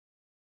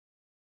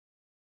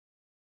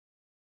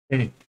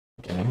Hey,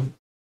 okay.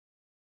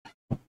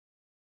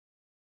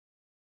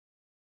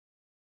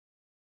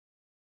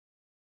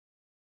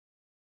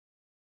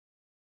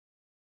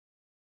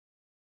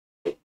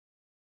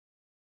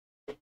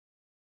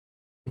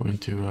 Going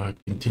to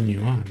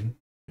continue on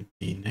with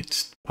the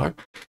next part.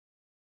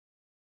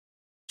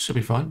 Should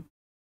be fun.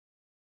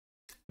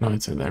 No,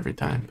 it's in every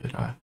time, but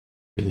I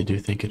really do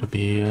think it'll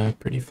be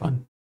pretty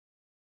fun.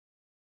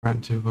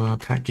 Trying to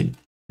pack it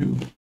too.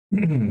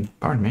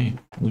 Pardon me,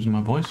 losing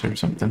my voice or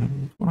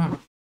something. What's going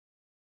on?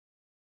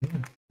 Yeah,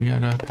 we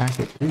got a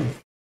packet too.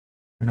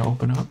 We're gonna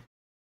open up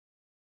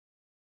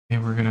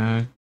and we're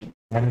gonna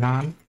add it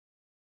on.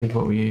 See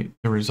what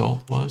the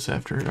result was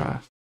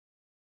after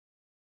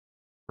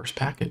first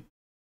packet.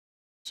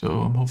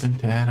 So I'm hoping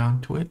to add on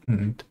to it,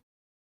 and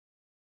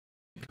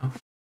I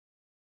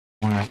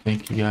want to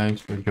thank you guys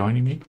for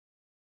joining me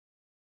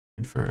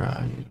and for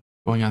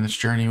going on this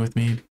journey with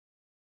me,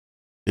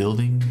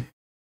 building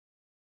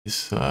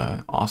this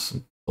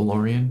awesome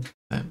DeLorean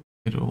that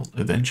it'll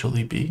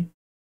eventually be.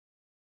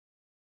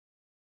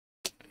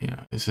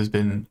 This has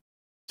been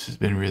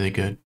really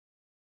good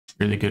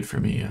for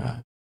me,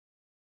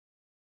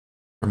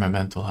 for my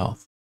mental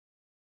health.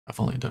 I've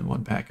only done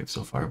one packet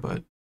so far,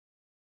 but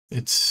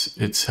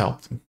it's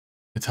helped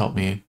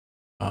me,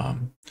 I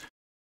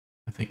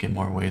think, in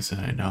more ways than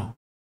I know.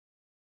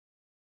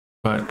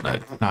 But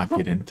let's not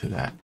get into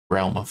that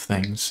realm of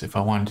things. If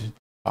I wanted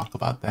to talk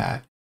about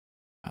that,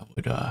 I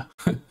would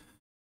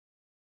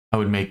I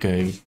would make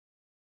a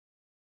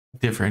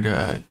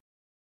different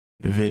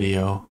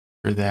video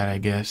for that, I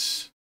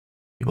guess.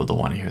 People don't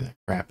want to hear that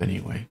crap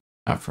anyway.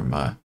 Not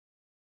from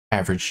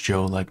average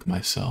Joe like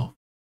myself.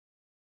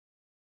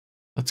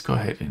 Let's go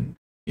ahead and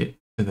get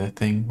to the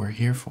thing we're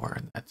here for,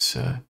 and that's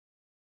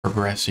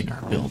progressing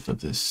our build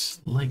of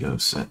this Lego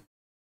set.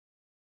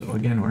 So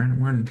again, we're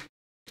in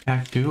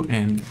pack 2,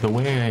 and the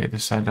way I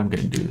decided I'm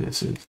going to do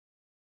this is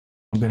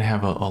I'm going to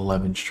have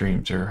 11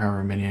 streams, or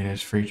however many it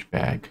is for each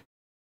bag.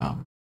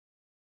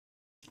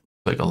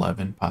 Like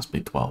 11,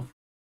 possibly 12.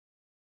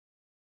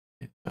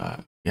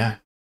 Yeah,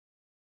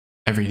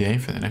 every day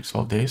for the next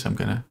 12 days, I'm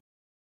going to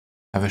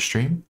have a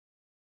stream.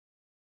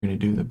 I'm going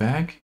to do the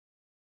bag,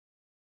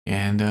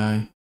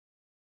 and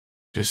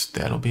just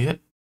that'll be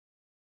it.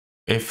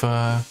 If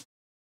I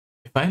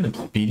end up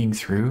speeding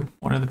through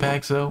one of the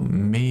bags, though,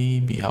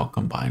 maybe I'll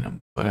combine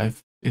them. But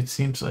it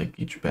seems like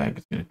each bag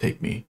is going to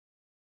take me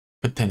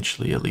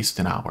potentially at least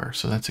an hour,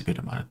 so that's a good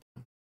amount of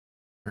time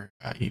for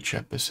each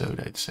episode,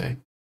 I'd say.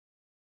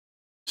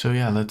 So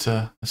yeah, let's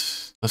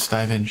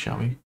dive in, shall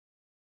we?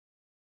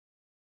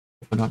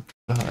 Open up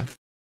the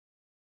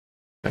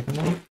second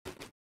one.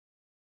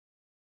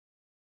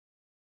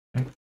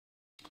 Okay.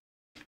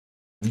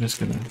 I'm just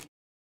gonna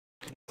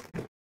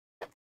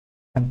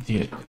empty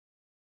it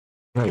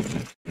right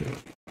next to it.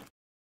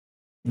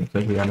 Looks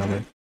like we got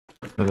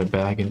another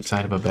bag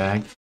inside of a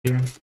bag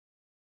here.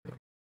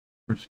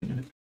 We're just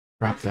gonna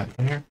drop that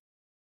there.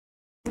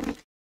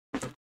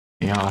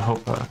 Yeah, I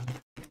hope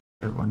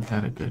everyone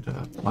had a good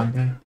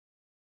Monday.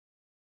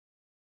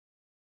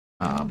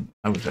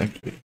 I was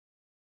actually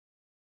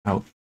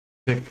out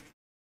sick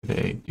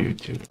today due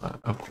to,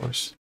 of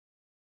course,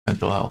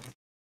 mental health.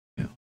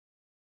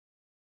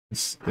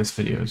 This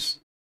video's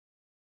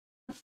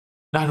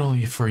not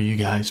only for you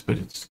guys, but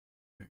it's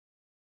for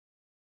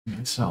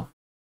myself.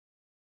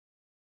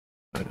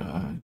 But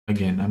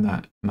again, I'm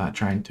not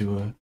trying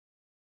to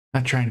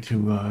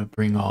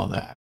bring all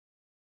that,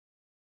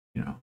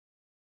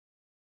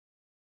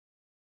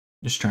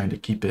 just trying to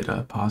keep it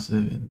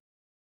positive and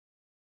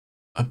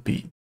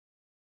upbeat,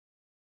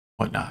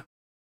 whatnot.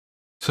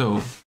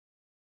 So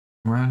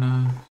we're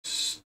on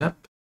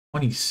step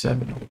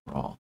 27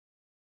 overall.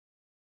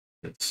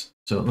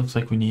 So it looks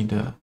like we need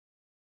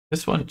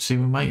this one. See,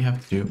 we might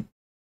have to do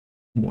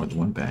more than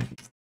one bag.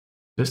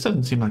 This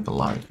doesn't seem like a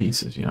lot of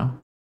pieces,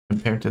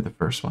 compared to the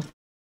first one.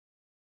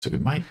 So we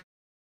might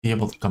be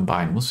able to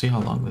combine. We'll see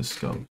how long this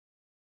goes.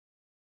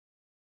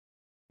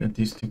 Got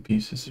these two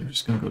pieces. They're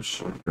just gonna go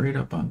straight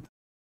up on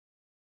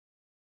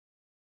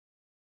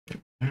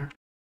there.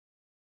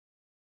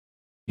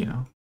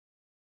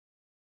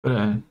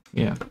 But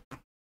yeah.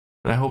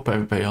 But I hope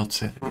everybody else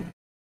had a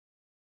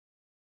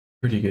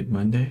pretty good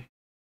Monday.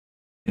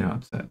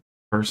 It's that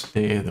first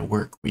day of the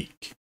work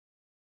week.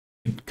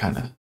 And kind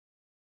of,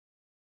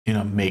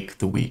 make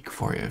the week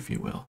for you, if you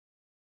will.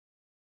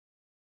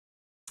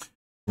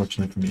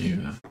 Fortunately for me,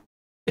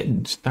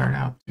 didn't start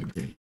out too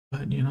great.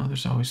 But,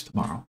 there's always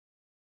tomorrow.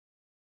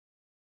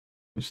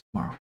 There's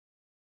tomorrow.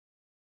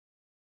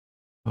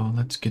 So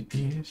let's get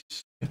these.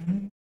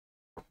 Okay.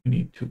 We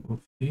need 2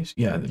 of these.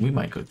 Yeah, we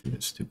might go through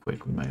this too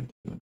quick. We might have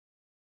to do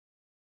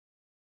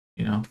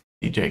it,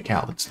 DJ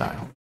Khaled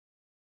style.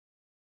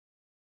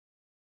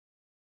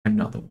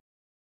 Another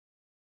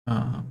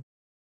one.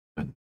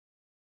 But,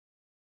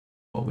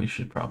 well, we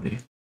should probably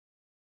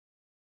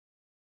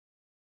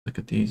look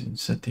at these and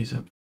set these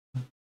up.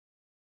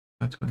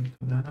 That's going to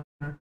put that up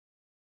there.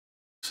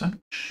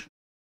 Such.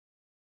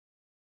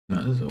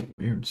 No, this is a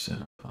weird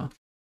setup, huh?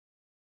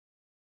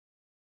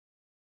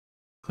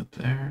 put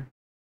there.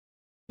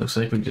 Looks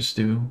like we just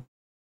do.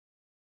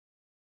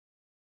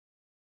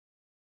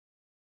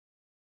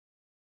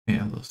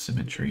 Yeah, a little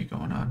symmetry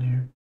going on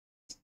here.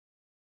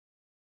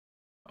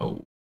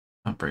 Oh,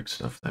 not break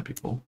stuff. That'd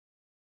be cool.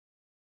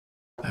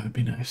 That would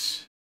be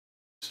nice.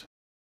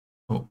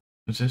 Oh,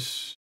 is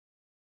this?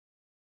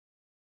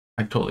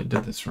 I totally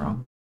did this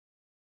wrong.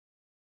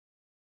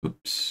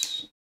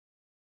 Oops.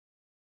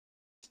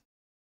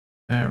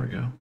 There we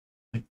go.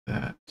 Like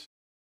that.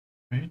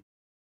 Right?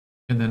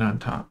 And then on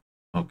top.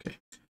 Okay.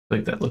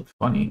 Like that looked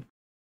funny.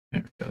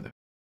 There we go. There.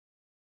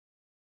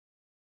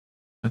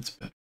 That's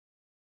better.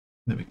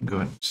 Then we can go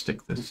ahead and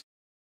stick this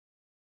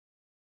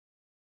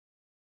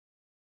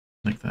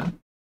like that.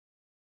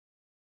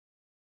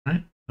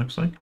 Right? Looks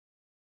like.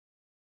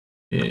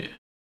 Yeah.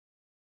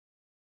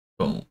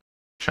 Boom.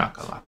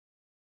 Chocolate.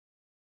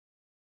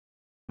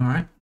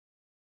 Alright.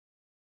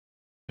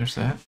 There's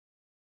that.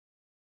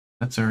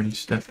 That's already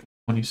step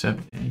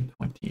 27 and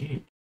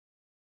 28.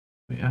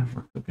 But yeah,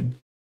 we're cooking.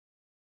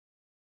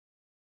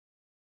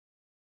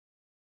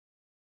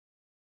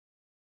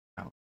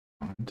 Out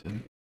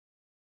onto.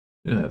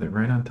 Yeah, they're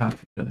right on top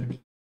of each other.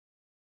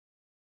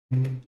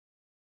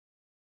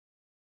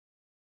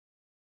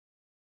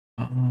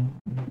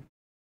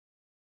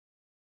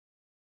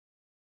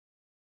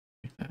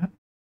 Like that.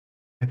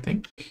 I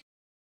think.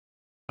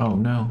 Oh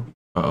no.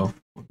 Uh-oh.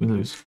 We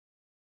lose.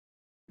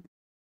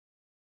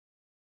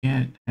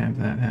 Can't have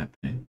that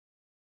happening.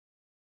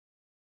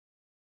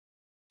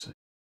 So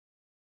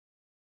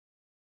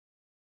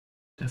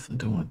definitely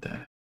don't want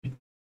that. We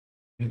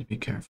need to be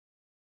careful.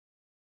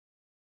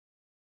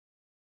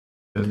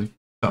 Because if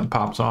something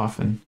pops off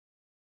and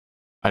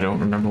I don't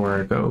remember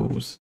where it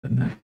goes,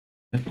 then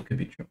that could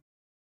be trouble.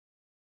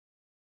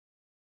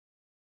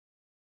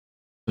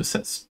 So it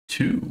says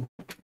 2.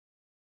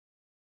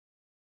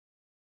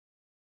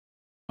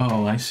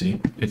 Oh, I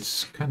see.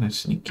 It's kind of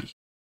sneaky.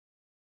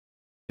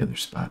 The other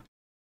spot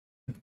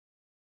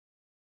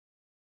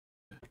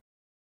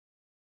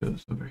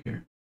goes over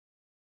here.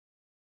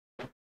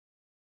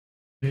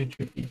 Very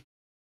tricky.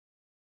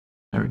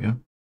 There we go.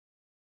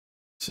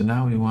 So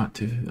now we want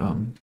to this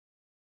one.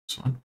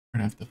 We're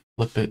gonna have to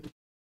flip it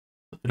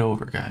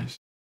over, guys.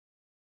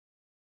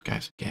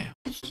 Guys and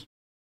gals.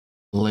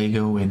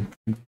 Lego and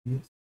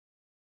do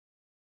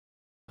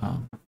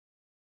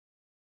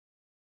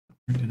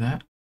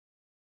that.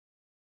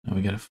 Now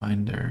we gotta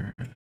find our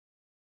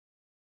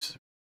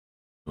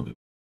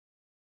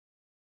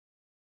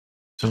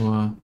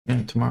so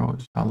yeah, tomorrow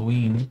is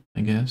Halloween,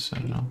 I guess. I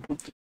don't know.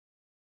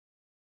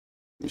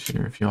 I'm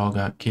sure if you all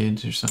got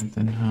kids or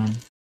something,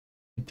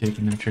 you're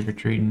taking them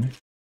trick-or-treating.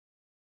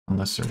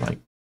 Unless they're like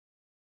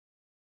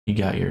you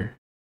got your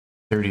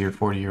 30 or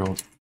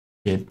 40-year-old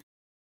kid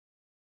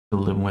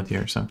still living with you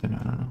or something.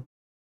 I don't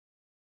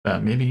know.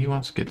 Maybe he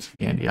wants to get some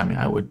candy. I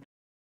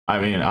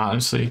mean,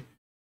 honestly,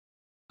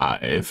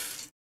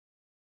 if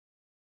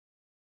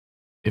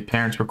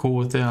parents were cool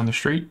with it on the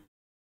street,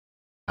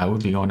 I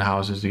would be going to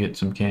houses to get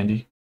some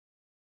candy.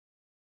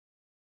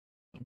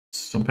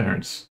 Some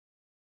parents,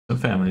 some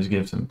families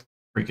give some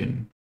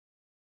freaking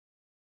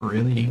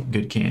really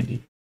good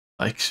candy.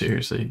 Like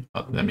seriously,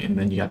 I mean,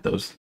 then you got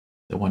those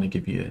that want to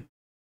give you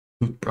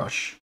a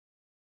toothbrush.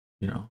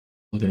 You know,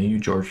 looking at you,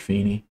 George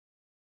Feeney.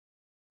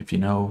 If you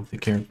know the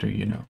character,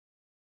 you know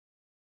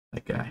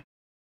that guy.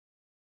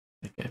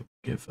 That guy would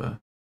give a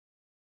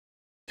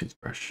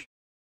toothbrush.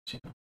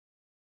 You know,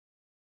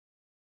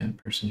 and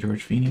person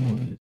George Feeney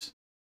was.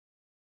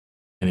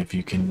 And if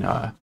you can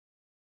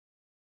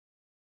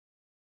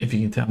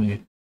tell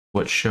me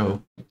what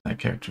show that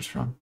character's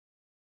from,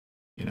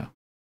 you know,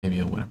 maybe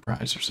you'll win a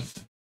prize or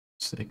something.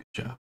 Say good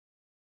job.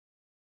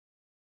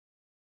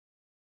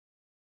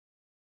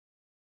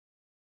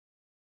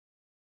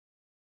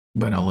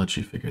 But I'll let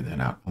you figure that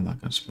out. I'm not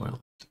going to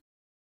spoil it.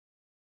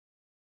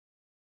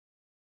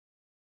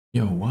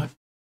 Yo, what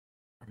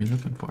are we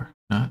looking for?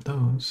 Not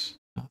those.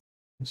 Not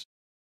those.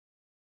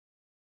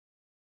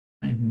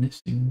 I'm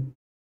missing.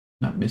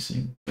 Not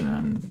missing, but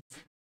I'm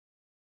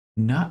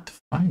not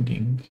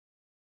finding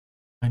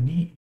I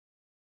need.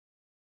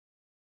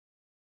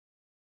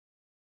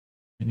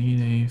 I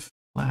need a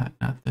flat,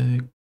 not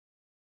the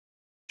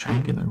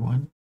triangular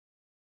one.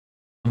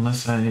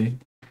 Unless did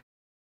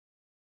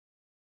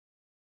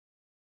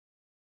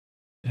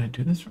I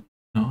do this wrong?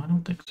 No, I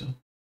don't think so.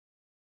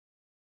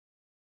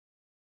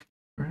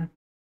 Correct.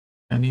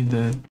 I need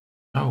the,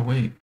 oh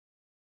wait.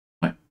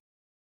 What?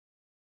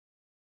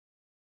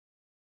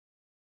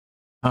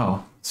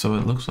 Oh, so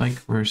it looks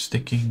like we're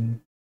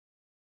sticking.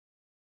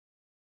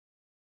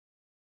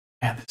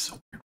 Yeah, that's so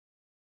weird.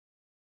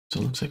 So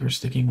it looks like we're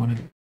sticking one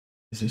of,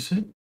 is this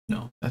it?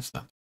 No, that's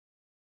not.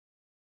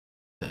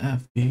 The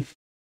FB. Here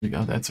we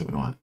go, that's what we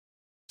want.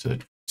 It's a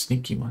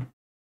sneaky one.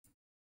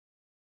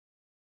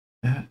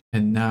 That,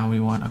 and now we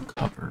want a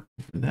cover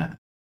for that.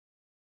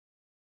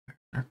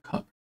 Our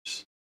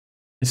covers.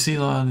 I see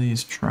a lot of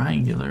these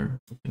triangular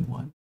looking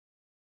ones,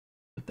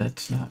 but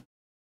that's not.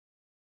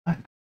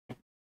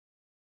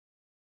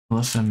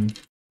 Unless I'm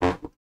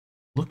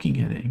looking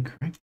at it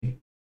incorrectly.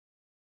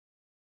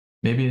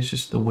 Maybe it's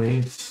just the way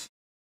it's.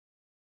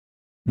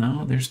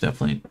 No, there's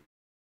definitely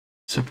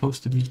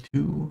supposed to be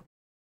two.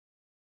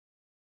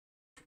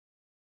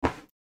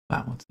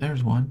 That one's.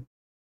 There's one.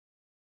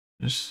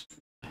 Just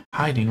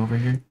hiding over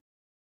here.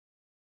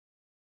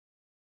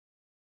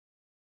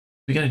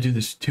 We gotta do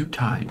this 2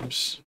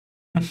 times.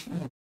 I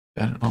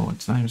don't know.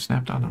 It's not even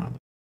snapped on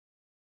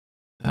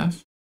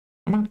F.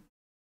 Come on.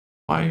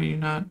 Why are you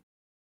not?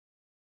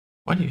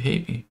 Why do you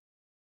hate me?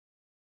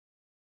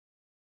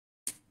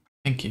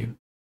 Thank you.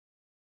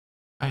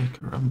 Ay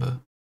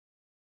caramba.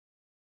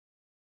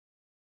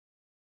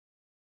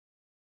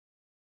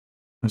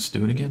 Let's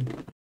do it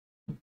again.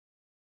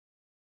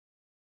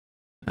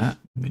 That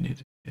we need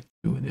to get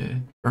to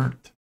the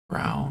burnt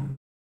brown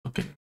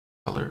looking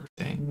color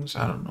things.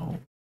 I don't know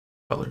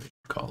what color you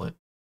call it.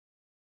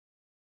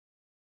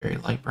 Very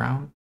light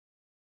brown,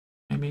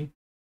 maybe.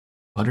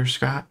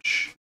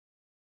 Butterscotch,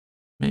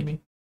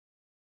 maybe.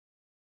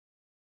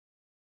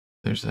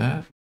 There's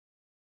that.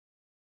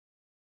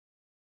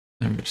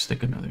 Then we're gonna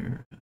stick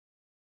another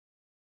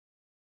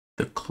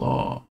the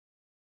claw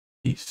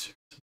piece.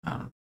 I don't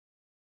know.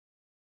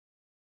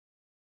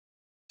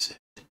 That's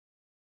it.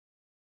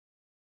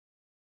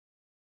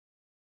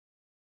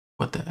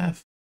 What the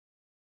F?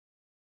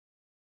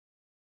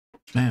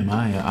 Man,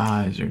 my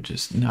eyes are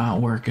just not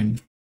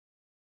working.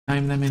 Not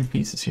even that many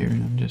pieces here,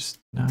 and I'm just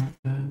not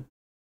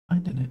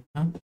finding it.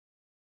 Huh?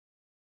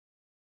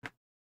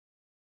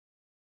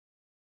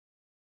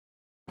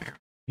 Where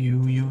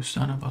you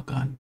son of a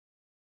gun,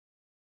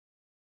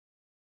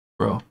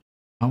 bro?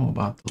 I'm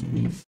about to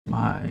lose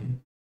my.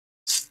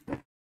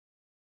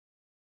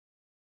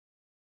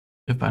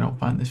 If I don't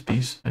find this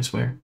piece, I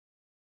swear.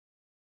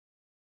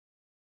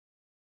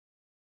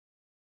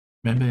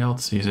 Maybe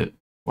else sees it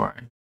before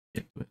I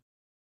get to it.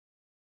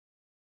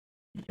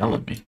 Yell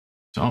at me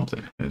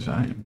something, because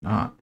I am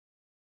not.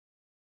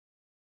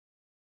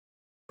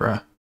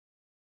 Bruh.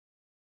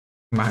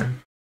 Am I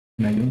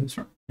doing this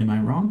wrong? Am I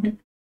wrong here?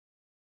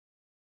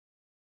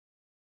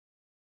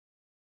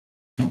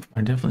 Nope,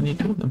 I definitely need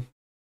 2 of them.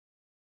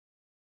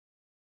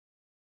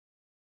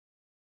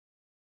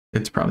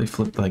 It's probably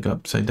flipped like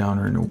upside down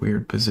or in a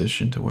weird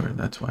position to where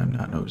that's why I'm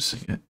not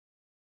noticing it.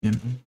 You know?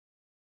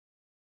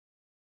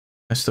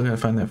 I still gotta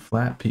find that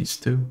flat piece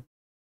too.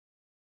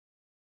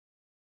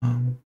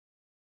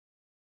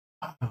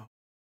 Wow,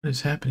 what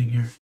is happening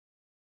here?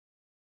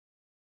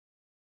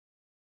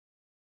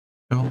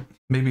 Well,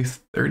 maybe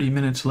 30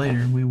 minutes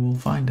later we will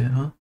find it,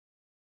 huh?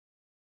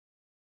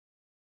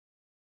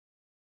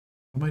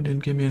 Somebody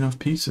didn't give me enough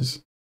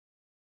pieces.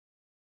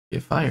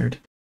 Get fired.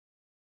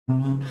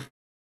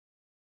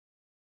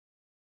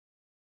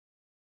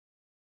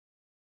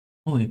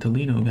 Holy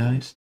Toledo,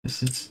 guys.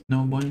 This is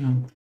no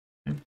bueno.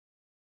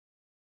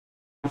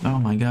 Oh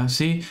my god,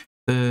 see?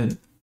 The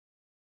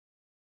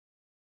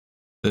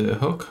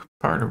hook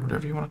part, or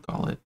whatever you want to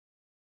call it,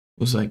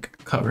 was like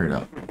covered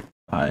up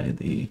by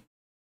the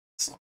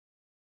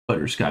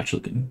butterscotch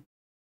looking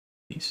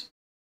piece.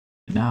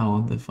 And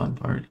now the fun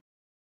part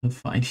of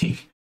finding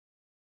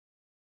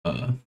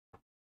flat.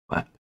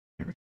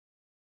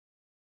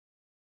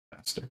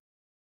 Faster.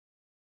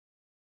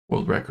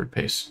 World record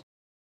pace.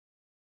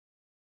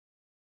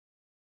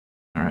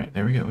 Alright,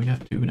 there we go. We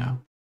got 2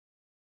 now.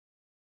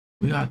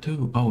 We got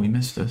 2. Oh, we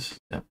missed this.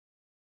 Yep.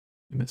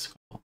 We missed a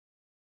couple.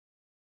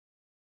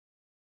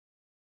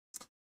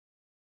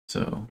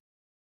 So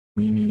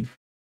we need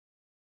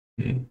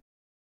we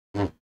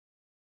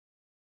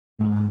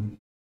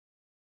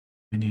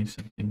need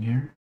something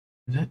here.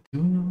 Is that 2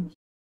 of those?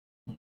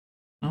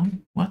 No?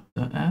 What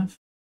the F?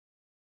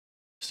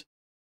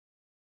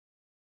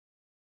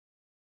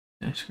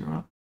 Did I screw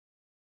up?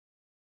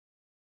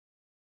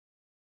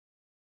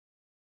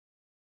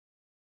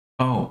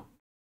 Oh,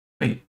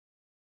 wait.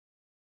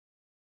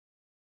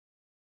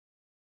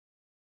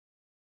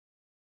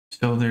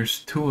 So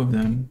there's 2 of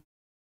them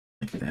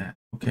like that,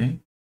 okay?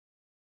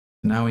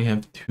 Now we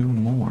have 2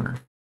 more.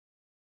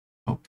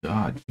 Oh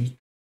god, it's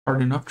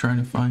hard enough trying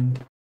to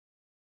find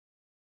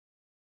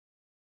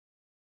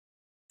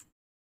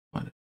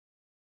what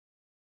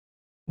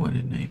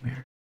a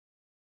nightmare.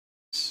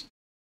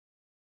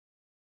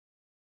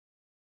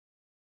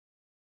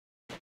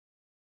 At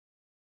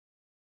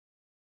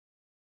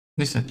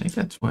least I think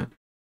that's what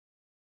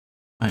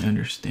my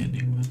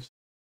understanding was.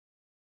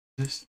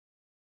 This.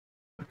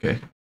 Okay,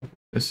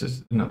 this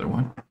is another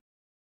one.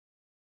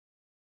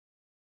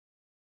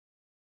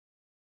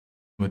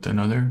 With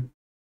another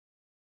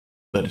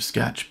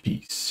butterscotch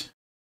piece.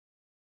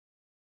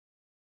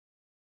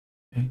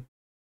 Okay.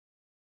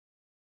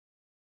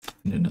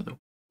 And another one.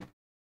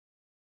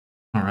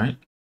 Alright.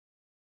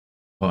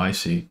 Oh, I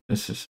see.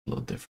 This is a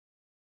little different.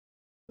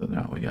 So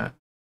now we got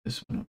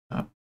this one up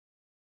top.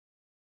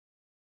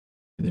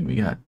 And then we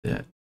got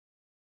that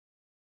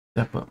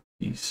step up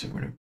piece or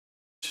whatever.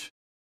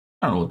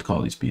 I don't know what to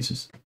call these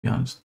pieces, to be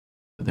honest.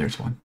 But there's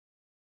one.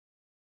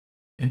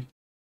 Okay.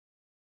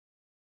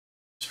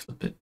 Just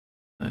flip it.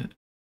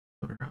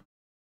 Cover up.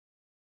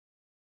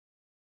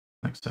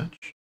 Like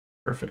such.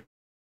 Perfect.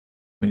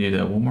 We need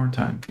that one more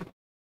time.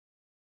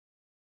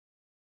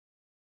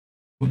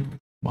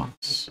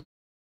 Once.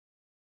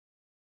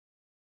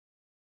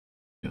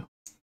 Yeah.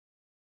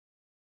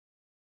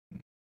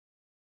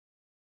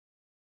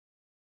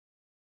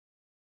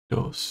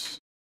 Dos.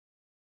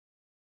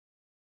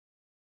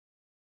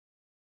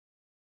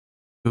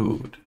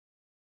 Food.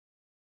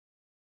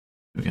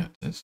 We got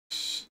this.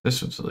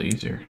 This one's a little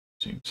easier.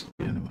 Seems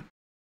the other one.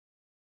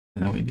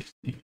 And now we just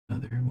need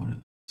another one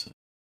of those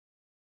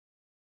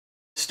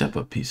step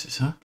up pieces,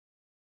 huh?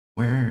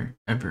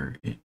 Wherever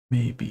it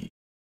may be.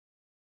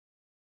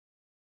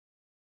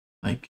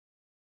 Like,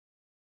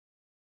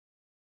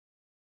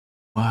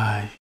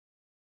 why?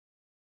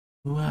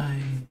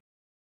 Why?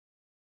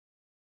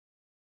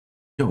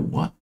 Yo,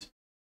 what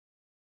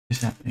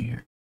is happening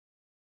here?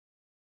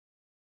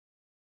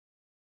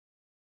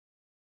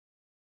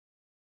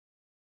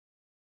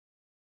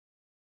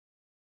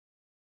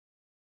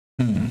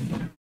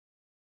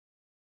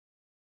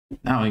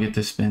 Now I get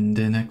to spend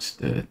the next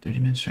 30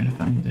 minutes trying to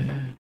find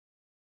the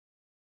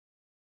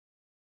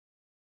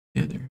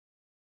other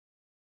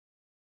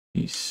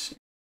piece. Of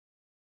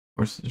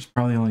course, there's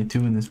probably only 2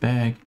 in this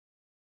bag.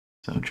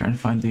 So I'm trying to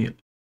find the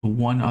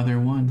one other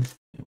one.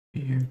 It'll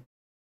be here.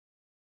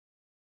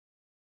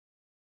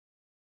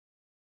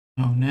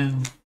 Oh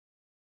no.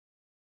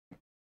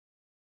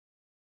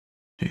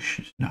 This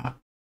is not.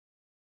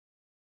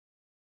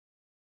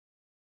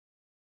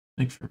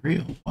 Like for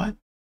real. What is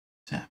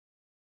that?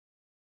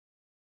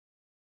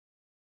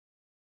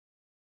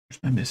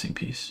 Where's my missing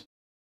piece?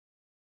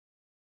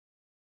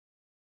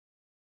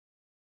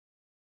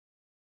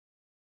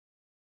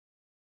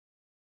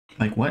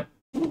 Like what?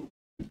 Oh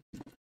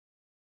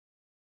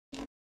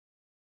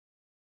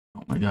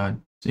my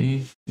god.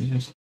 See?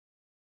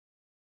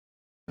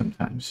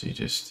 Sometimes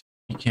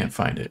you can't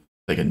find it.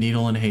 Like a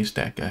needle in a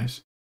haystack,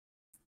 guys.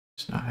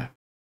 It's not happening.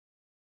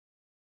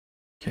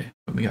 Okay,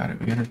 but we got it.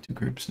 We got our 2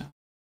 groups now.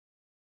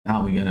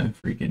 Now we gotta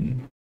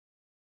freaking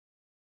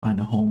find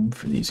a home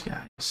for these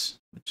guys.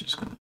 Which is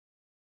gonna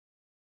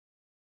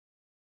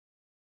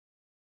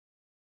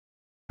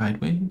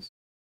sideways.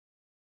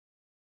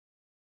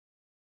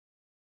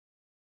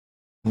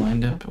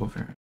 Lined up over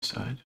on the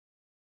side.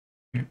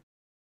 Here.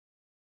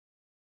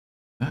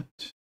 That.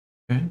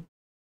 Okay.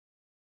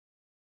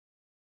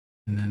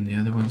 And then the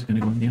other one's gonna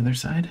go on the other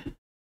side.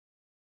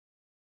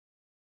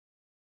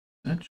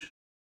 Such.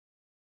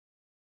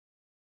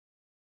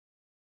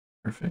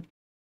 Perfect.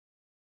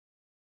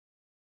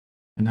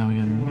 And now we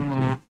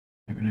gotta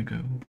we're gonna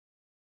go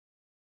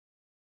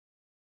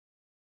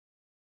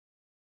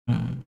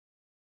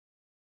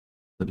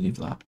flippity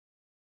flop.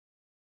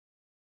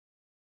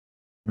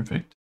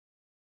 Perfect.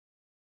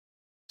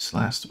 This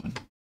last one.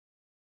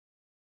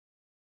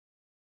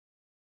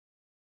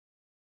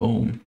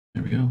 Boom.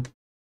 There we go.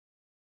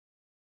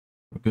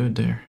 We're good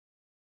there.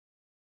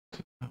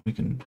 We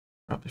can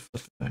probably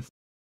flip it back.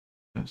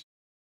 Yes.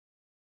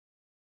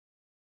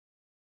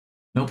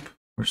 Nope.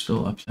 We're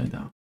still upside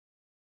down.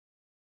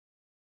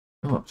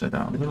 Still upside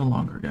down. A little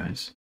longer,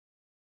 guys.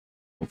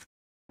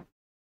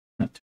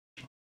 Not too.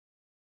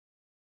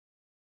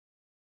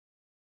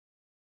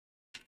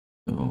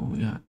 So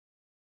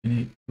we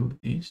need 2 of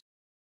these.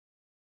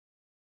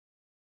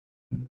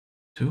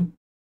 2.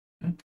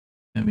 Okay.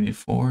 And we need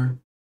 4.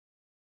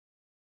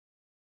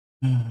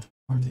 4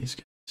 of these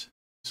guys.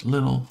 It's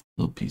little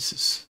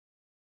pieces.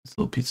 These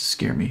little pieces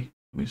scare me.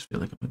 I just feel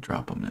like I'm gonna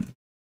drop them and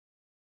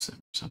or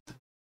something.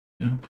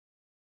 You know?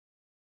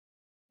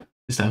 At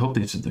least I hope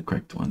these are the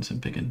correct ones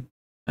I'm picking.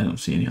 I don't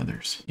see any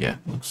others. Yeah,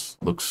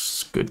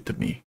 looks good to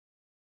me.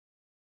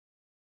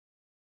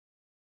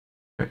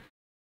 Okay.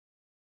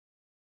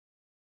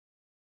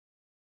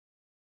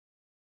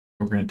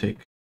 We're gonna take.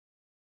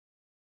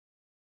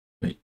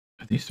 Wait,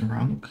 are these the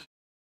wrong? Are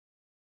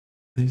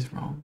these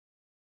wrong?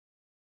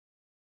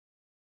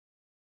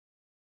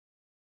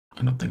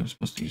 I don't think I'm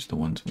supposed to use the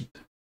ones with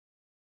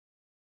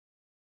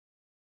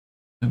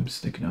them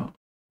sticking out.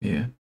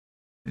 Yeah,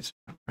 it's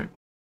right.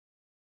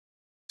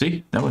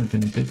 See, that would have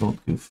been a big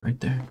old goof right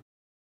there.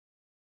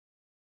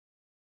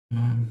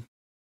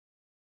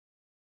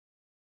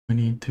 We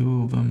need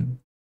 2 of them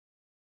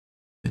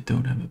that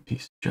don't have a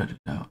piece jutted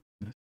out.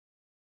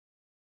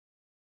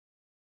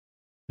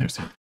 There's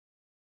it.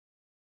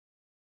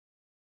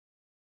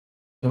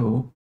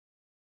 So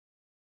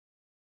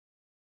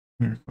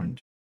we're going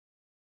to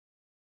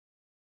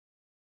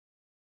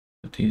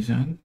put these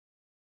on.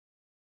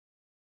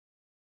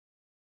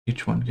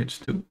 Each one gets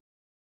 2.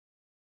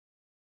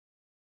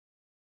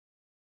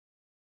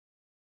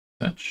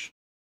 Such.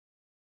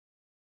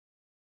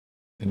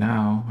 And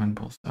now on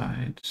both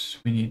sides,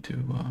 we need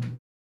to.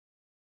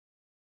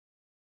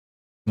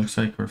 Looks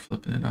like we're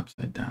flipping it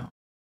upside down.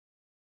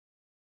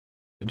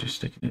 We're just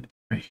sticking it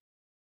right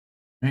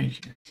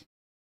here.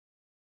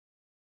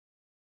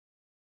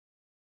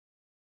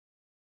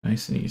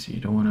 Nice and easy. You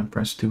don't want to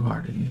press too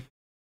hard and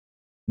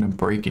you're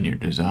breaking your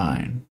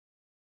design.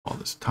 All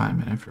this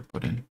time and effort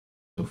put in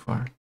so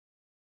far.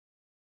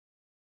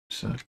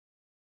 So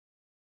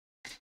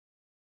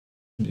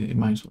you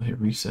might as well hit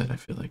reset, I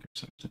feel like, or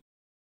something.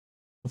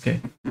 Okay,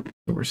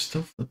 so we're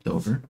still flipped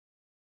over.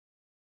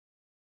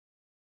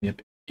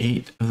 Yep,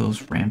 8 of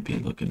those rampy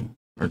looking,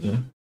 or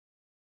the,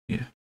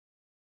 yeah.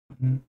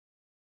 1,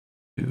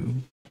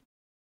 2,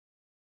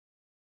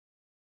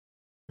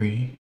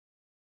 3,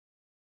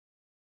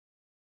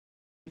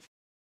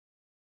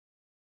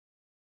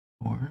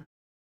 4,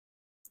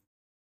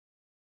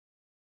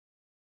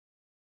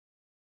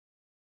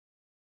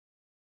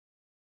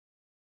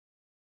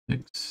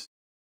 6,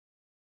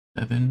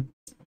 7,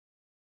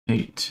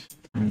 8.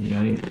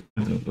 Yeah, 8.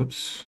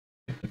 Oops.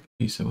 I took a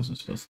piece I wasn't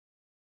supposed to.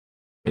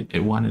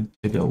 It wanted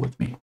to go with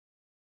me.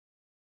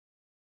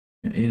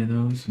 Yeah, 8 of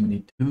those. We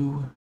need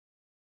 2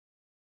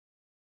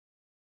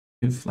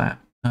 flat.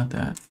 Not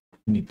that.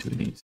 We need 2 of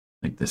these.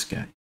 Like this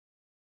guy.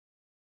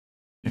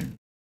 Here.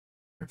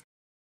 Perfect.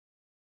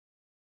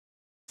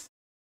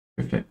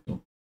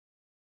 Perfecto.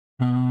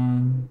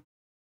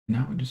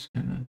 Now we're just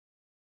gonna,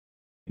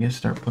 I guess,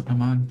 start putting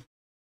them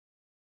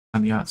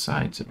on the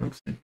outsides. It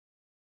looks like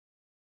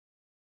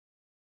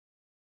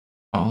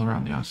all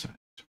around the outside,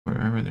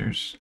 wherever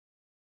there's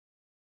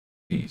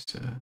these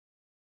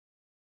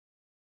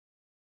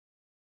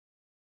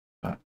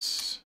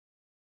spots.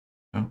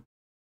 Oh,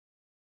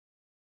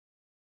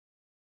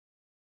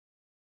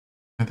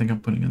 I think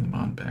I'm putting them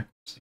on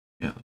backwards.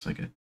 Yeah, it looks like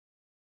it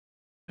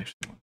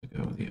actually wants to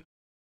go the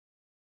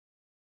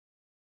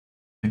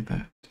like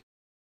that.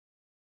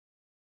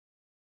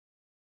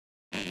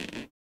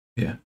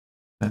 Yeah,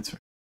 that's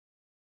right.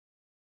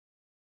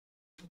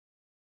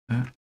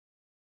 That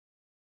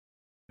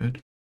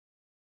good.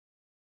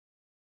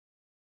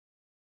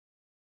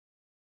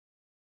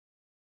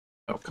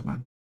 Oh, come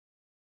on.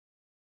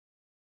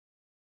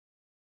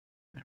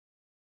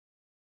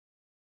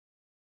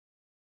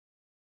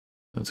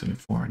 So it's gonna be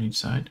 4 on each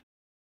side.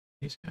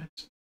 These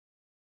guys.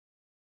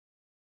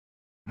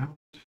 Out.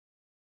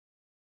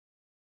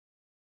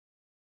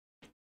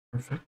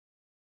 Perfect.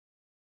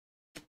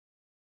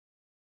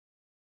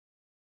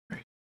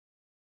 Great.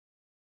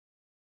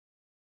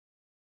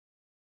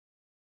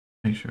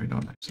 Make sure we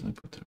don't accidentally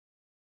put them.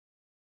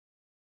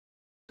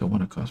 Don't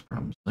want to cause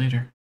problems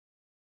later.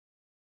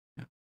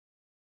 Yeah.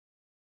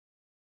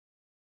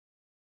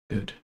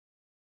 Good.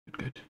 Good,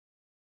 good.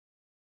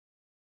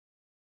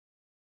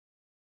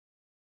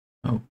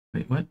 Oh,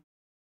 wait, what?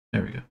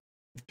 There we go.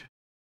 Okay.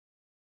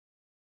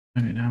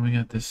 All right, now we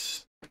got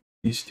these 2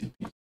 pieces.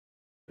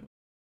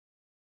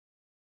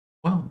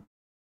 Well,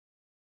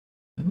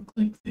 they look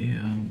like they,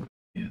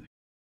 yeah.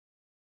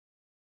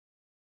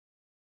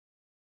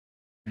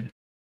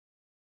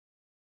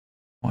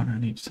 One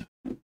on each side.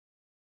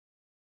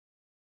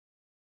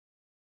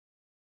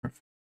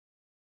 Perfect.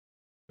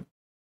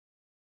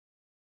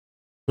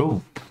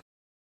 Cool.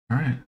 All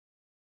right.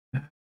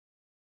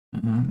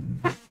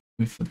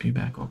 We flip you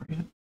back over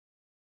yet?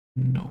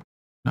 No,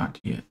 not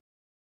yet.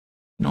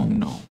 No,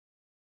 no.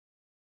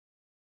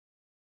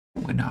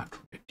 We're not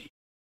ready.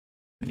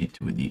 We need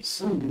 2 of these.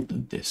 The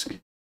disc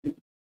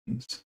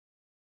things.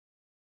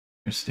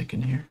 They're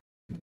sticking here.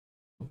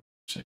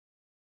 So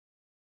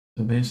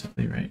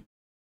basically, right.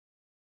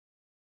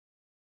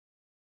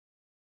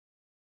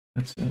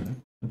 Let's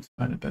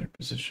find a better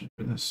position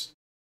for this.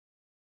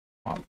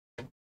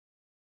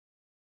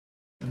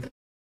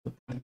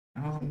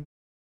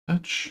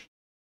 Touch.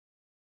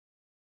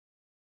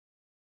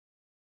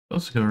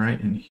 Supposed to go right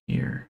in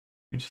here.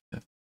 You just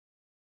have to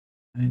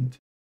find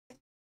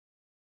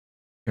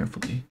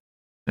carefully.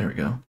 There we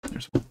go.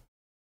 There's one.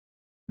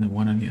 And then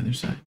one on the other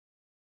side.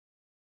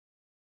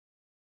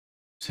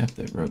 Just have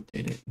to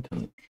rotate it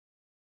until it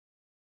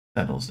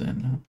settles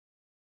in.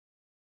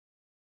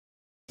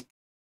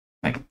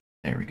 Like,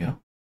 there we go.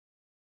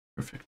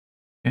 Perfect.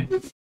 Okay.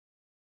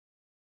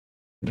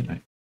 Good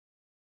night.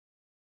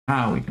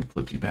 Now we can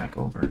flip you back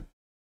over.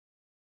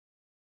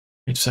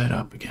 Each side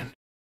up again.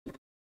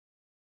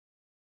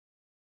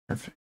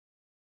 Perfect.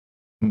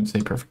 I'm gonna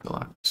say perfect a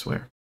lot, I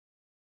swear.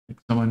 Like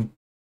someone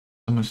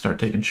start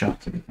taking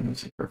shots at it. I'm gonna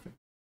say perfect.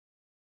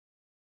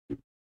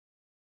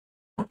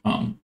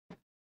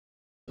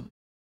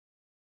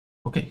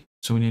 Okay,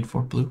 so we need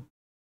 4 blue.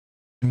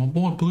 Come on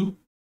board, blue.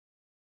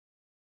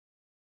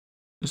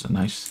 Just a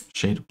nice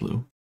shade of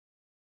blue.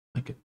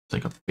 It's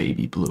like a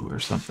baby blue or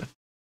something.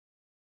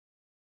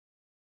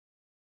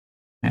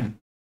 Man.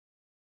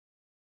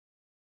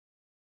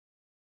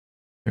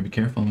 Better be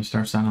careful. You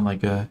start sounding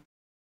like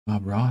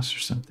Bob Ross or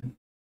something.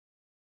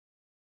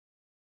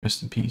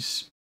 Rest in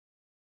peace,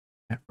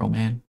 Afro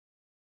Man.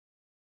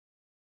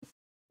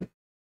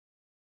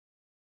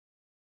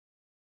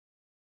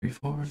 3,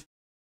 4.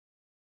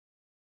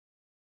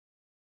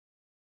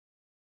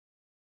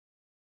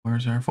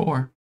 Where's our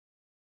 4?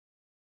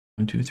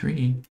 1, 2,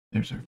 3.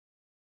 There's our.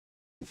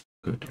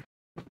 Good.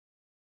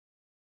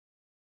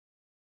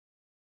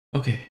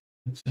 Okay.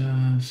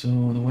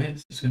 So the way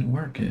this is going to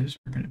work is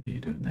we're going to be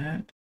doing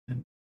that.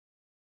 And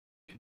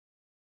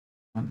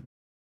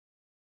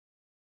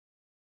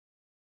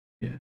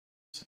yeah.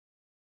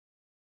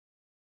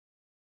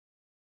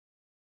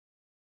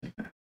 Like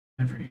that.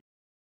 Every.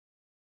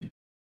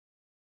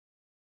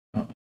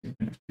 Oh, you're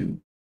going to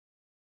do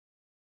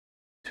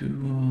 2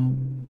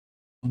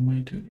 one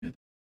way to the other.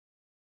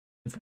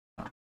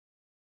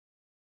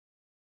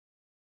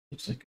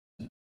 looks like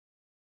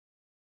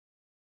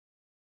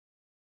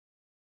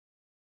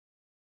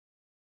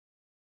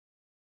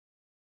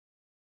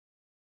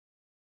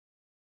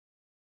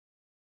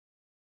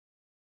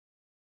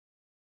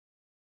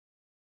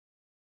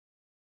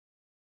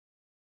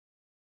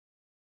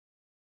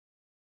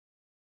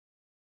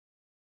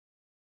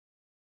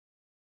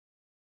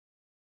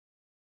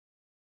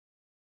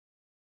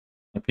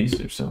a piece.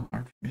 They're so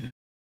hard for me to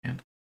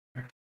handle.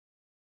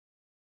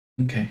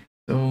 Okay,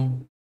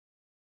 so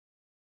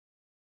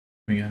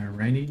we got our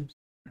righties,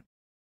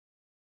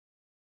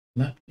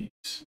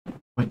 lefties,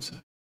 right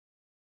side.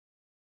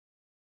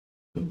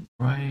 So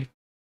right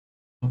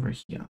over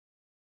here.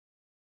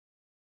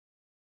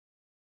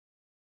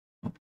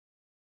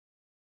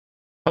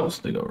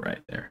 Supposed to go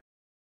right there.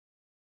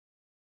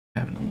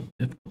 Having a little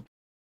difficulty.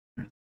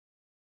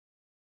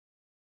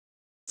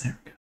 There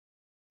we go. A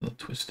little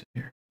twisted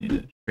here. Need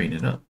to straighten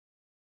it up.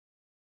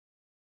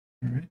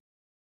 All right.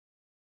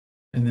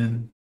 And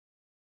then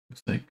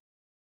looks like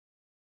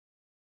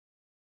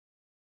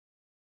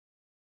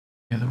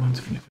the other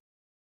one's going to go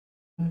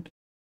good.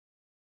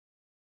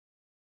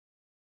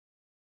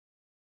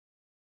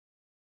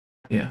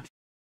 Yeah.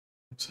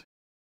 Looks like.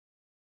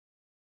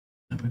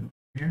 Then we go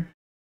here.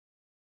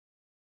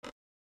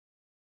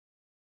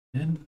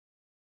 In.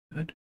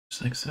 Good.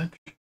 Just like such.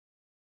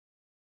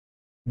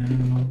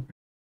 Now.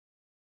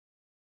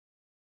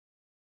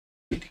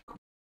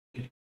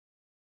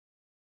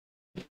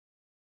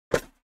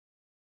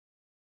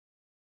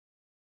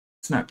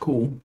 It's not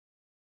cool.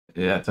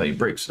 Yeah, that's how you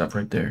break stuff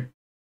right there.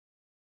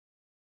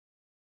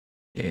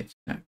 Yeah, it's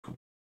not cool.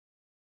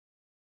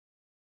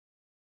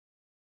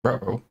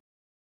 Bro.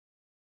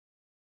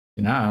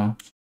 Now,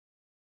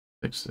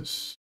 fix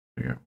this.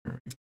 Figure out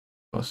where we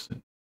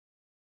busted.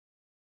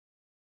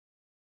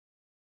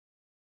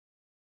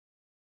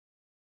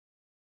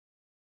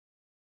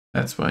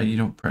 That's why you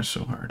don't press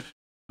so hard.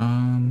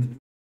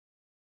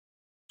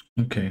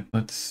 Okay,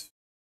 let's.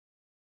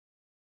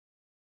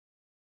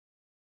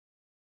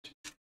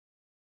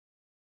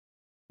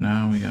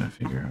 Now we gotta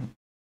figure out.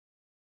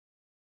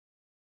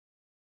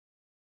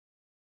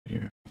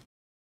 Here.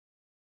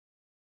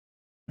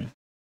 Like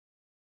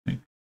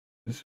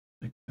this,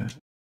 like that.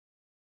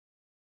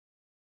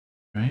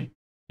 Right?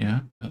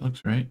 Yeah, that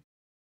looks right.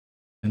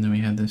 And then we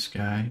had this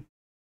guy.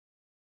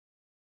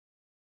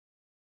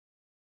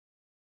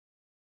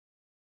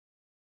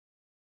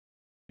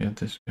 We got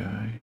this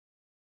guy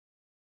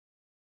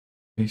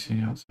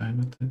facing outside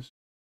with this.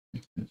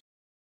 Like this.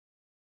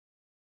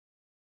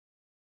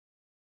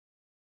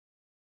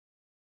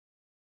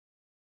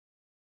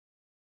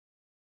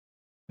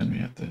 Then we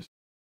have this.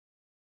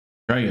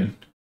 Try again.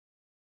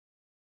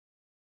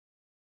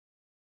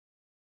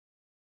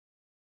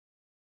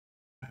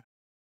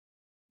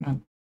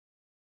 Come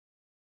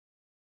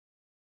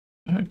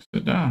on.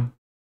 Sit down.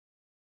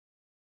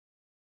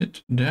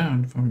 Sit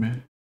down for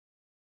me.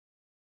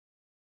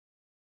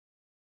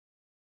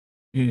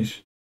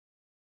 Jeez.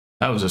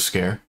 That was a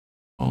scare.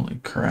 Holy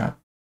crap.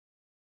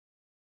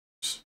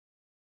 Just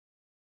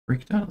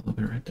freaked out a little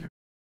bit right there.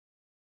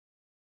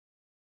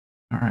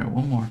 Alright,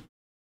 one more.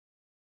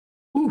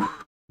 Whew.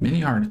 Mini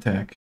heart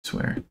attack, I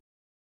swear.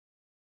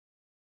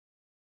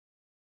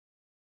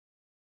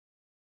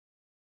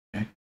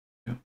 Okay.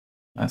 Go.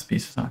 Last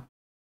piece is on.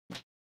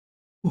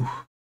 Whew.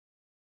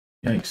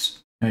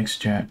 Yikes. Yikes,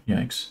 chat.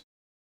 Yikes.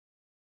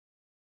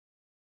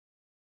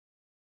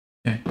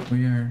 Okay,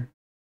 we are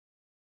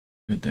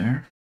good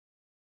there.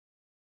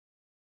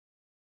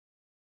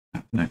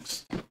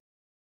 Next,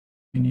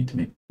 we need to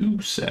make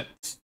 2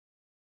 sets.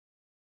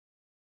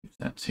 2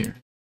 sets here.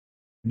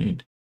 We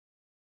need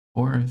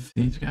 4 of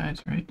these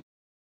guys, right?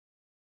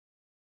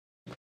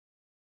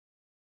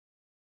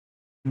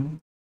 2,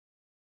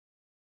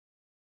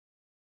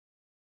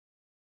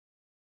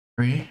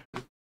 3.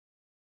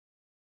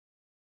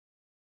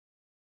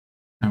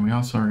 And we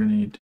also are going to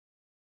need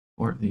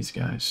 4 of these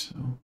guys,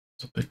 so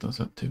let's pick those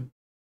up too.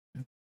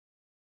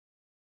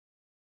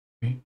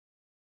 3.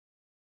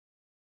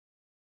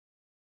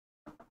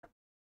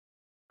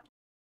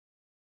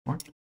 4.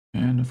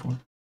 And a 4.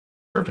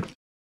 Perfect.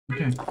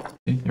 Okay.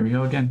 See, there we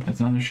go again. That's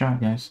another shot,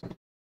 guys.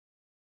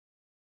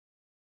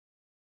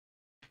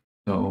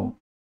 So,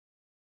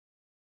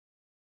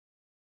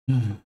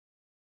 there's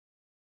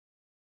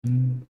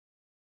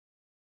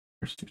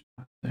 2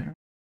 spots there.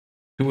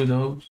 2 of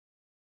those.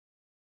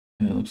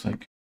 And it looks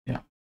like,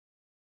 yeah.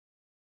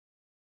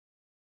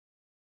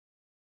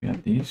 We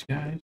got these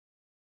guys.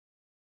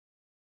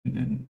 And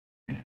then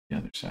the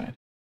other side.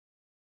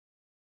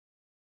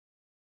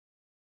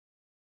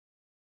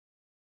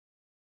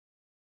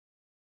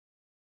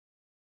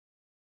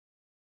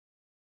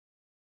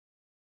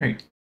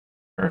 Great.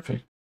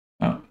 Perfect.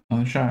 Oh,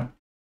 another shot.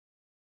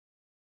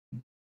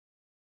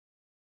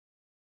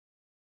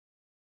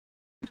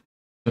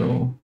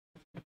 So,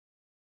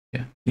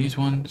 yeah, these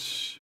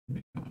ones,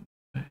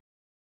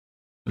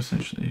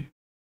 essentially,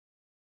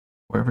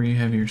 wherever you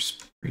have your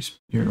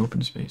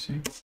open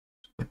spacing, just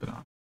flip it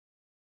off.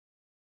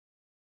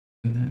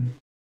 And then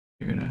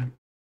you're gonna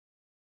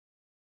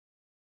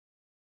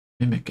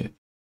Mimic it.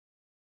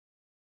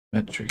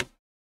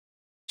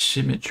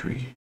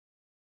 Symmetry.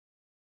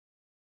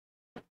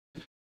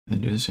 And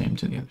then do the same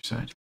to the other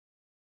side.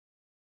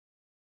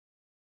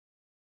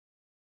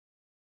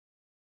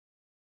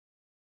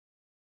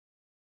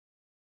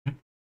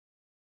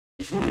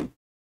 Okay.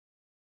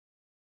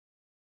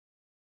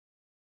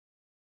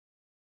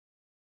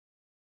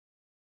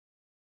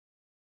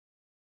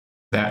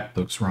 That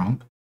looks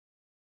wrong.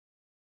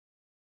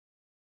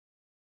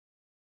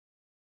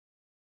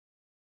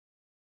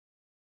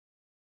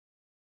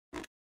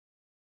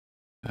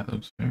 That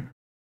looks fair.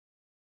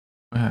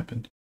 What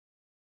happened?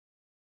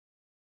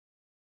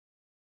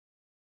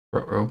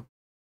 Ruh-roh.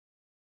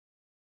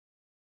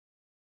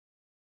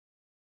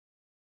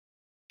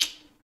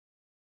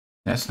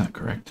 That's not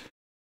correct.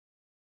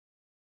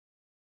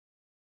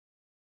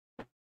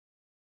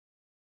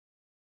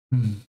 I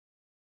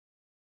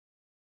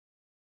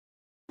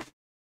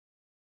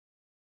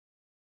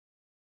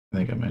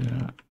think I might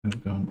not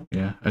have gone.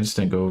 Yeah, I just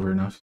didn't go over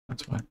enough.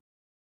 That's why.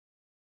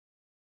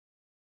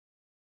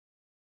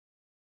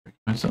 Break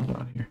myself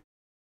out here.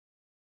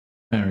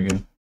 There we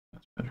go.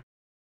 That's better.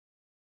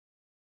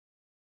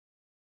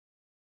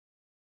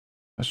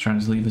 I was trying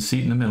to leave a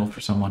seat in the middle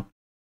for someone.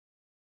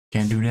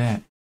 Can't do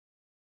that.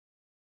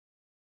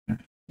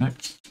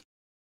 Next.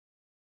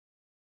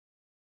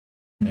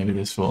 Maybe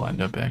this will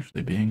end up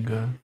actually being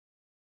good.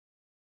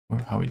 Or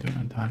how are we doing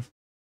on time?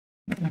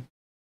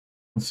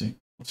 Let's see.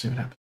 Let's see what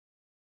happens.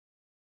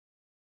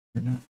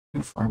 We're not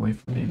too far away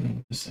from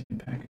being the second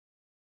package.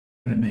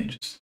 But it may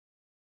just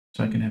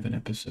so I can have an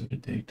episode a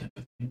day type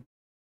of thing.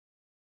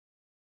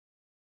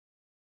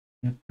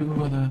 Yeah,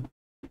 two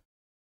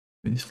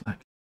these flat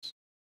caps.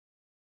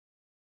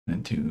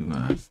 And two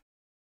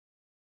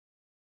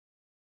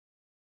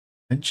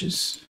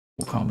benches.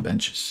 We'll call them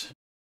benches.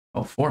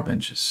 Oh, 4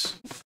 benches.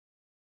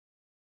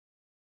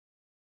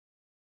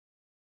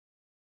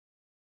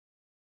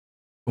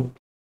 Cool.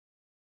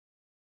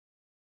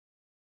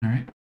 All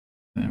right.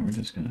 Then we're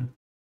just gonna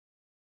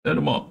set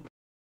them up.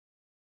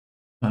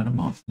 Line them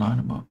up. Line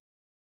them up.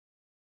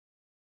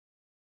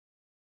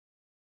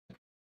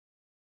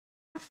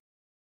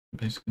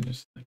 Basically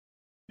just like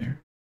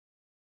there.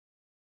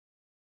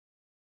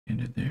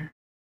 And it there.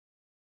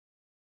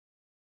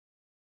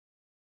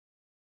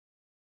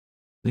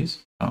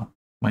 Please? Oh,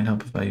 might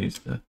help if I use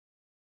the.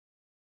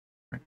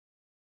 Right.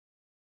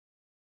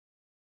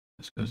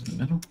 This goes in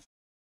the middle.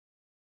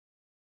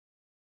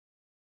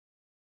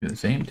 Do the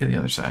same to the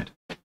other side.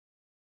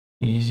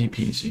 Easy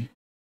peasy.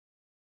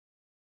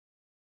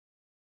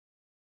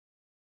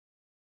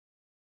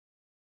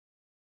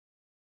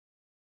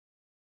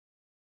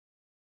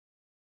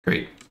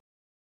 Great.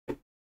 That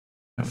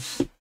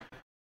was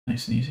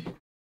nice and easy.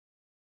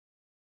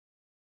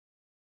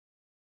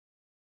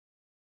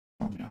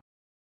 Oh, yeah.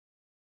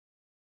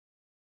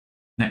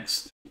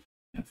 Next,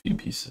 a few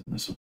pieces in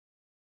this one.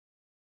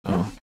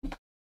 So,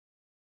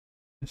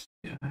 this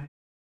guy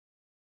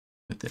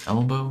with the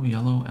elbow,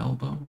 yellow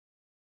elbow,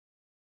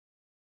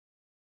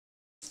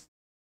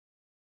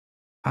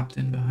 popped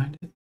in behind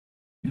it,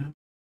 you know.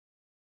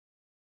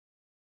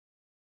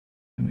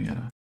 And we got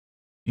a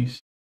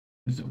piece.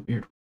 This is a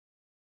weird one.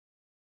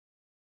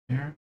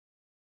 There.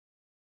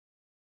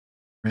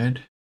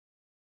 Red.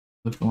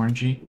 Look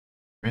orangey.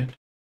 Red.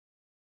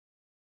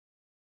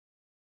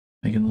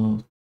 Making a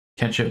little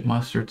ketchup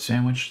mustard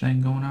sandwich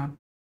thing going on.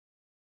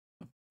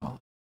 I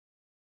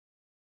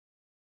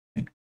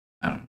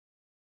don't know.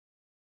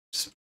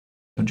 Just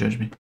don't judge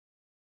me.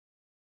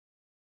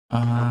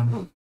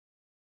 Oh,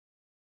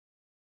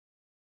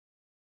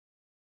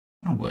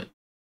 what?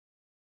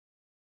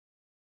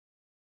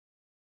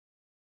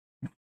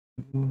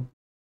 Are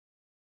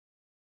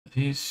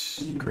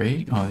these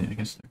gray? Oh, yeah, I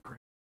guess they're gray.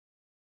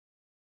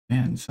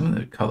 Man, some of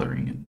the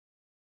coloring in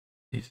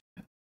these.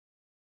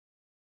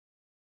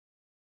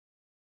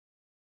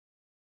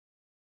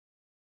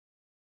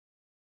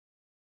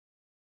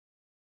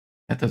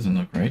 That doesn't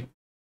look right.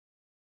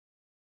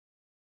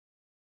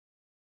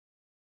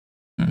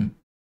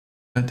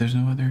 But there's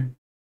no other.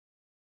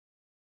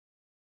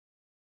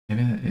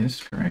 Maybe that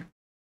is correct.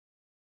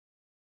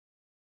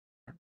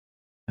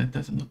 That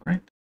doesn't look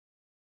right.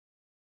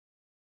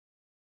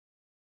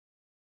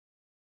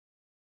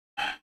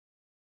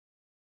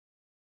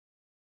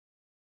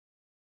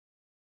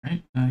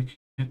 Right? Like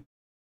it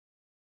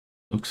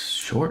looks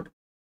short.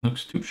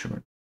 Looks too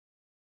short.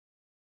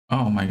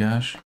 Oh my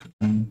gosh.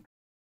 No.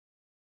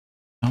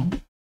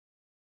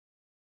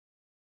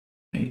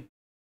 Wait.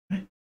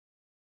 What?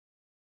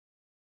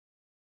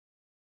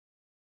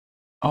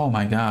 Oh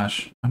my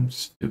gosh. I'm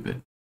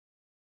stupid.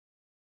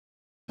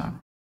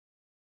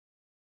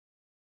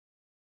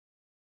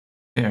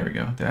 There we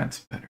go.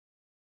 That's better.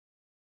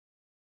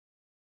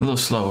 A little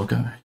slow,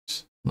 guys.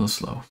 A little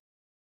slow.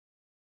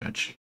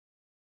 Judge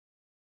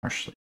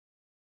harshly.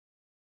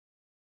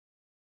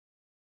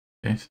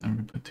 Okay, so I'm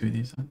gonna put 2 of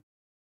these on.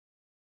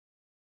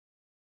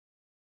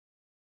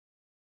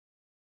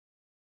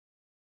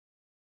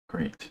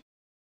 Great.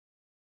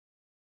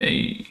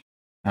 Hey,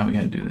 now we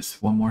gotta do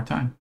this one more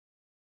time.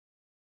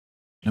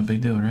 No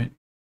big deal, right?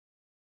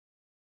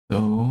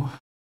 So,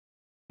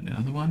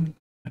 another one,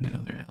 and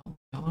another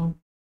yellow.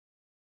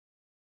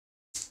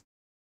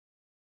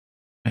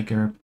 Make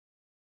our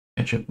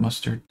ketchup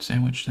mustard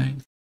sandwich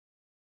thing.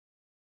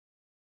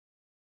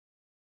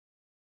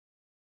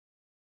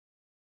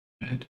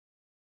 Good.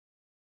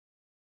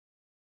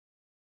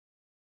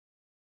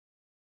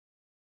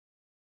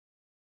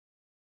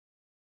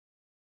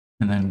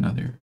 And then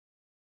another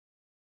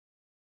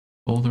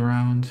fold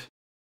around.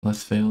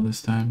 Let's fail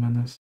this time on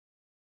this.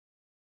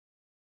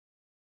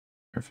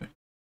 Perfect.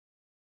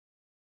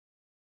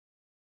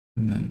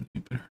 And then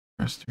we put our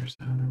thrusters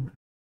down.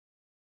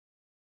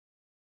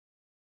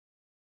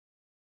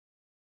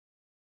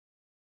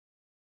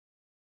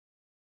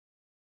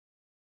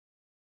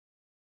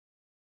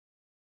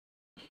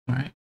 All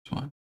right, this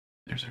one.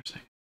 There's our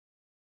second.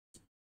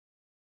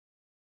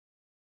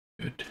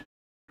 Good.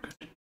 Good.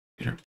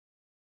 Get her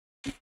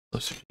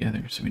closer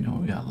together so we know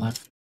what we got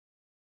left.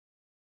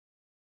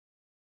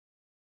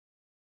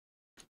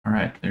 All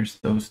right, there's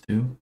those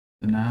two.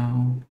 So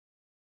now,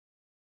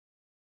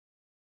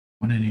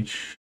 one in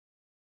each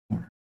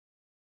corner.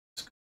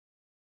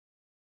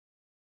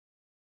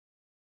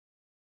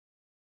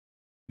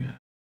 Yeah.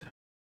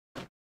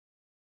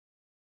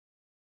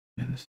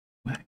 And this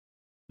way.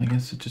 I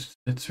guess it just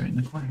fits right in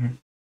the corner here.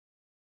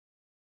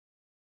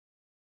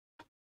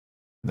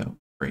 Without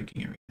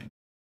breaking everything.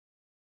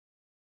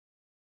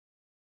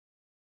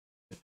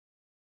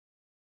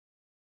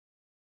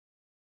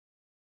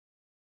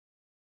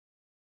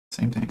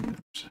 Same thing.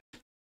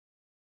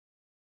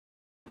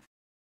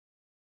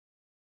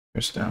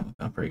 Press down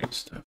without breaking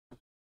stuff.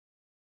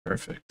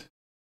 Perfect.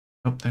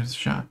 Oh, there's a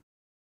shot.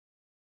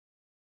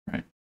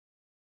 Right.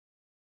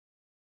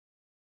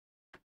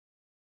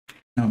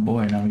 Oh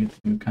boy, now we get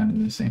to do kind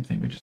of the same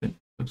thing we just did.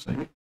 Looks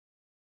like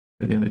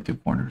for the other two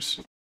corners.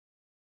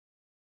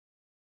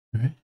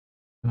 All right.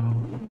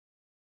 So,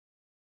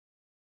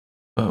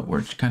 but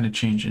we're kind of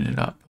changing it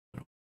up a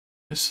little.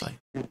 Just slightly.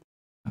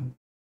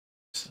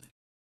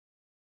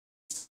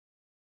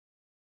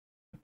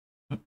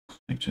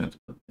 Make sure that's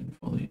put in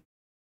fully.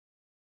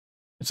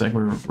 It's like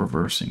we're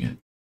reversing it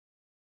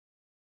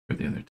for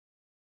the other two.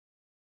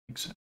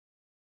 Makes sense.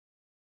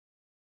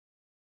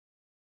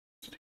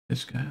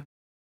 This guy.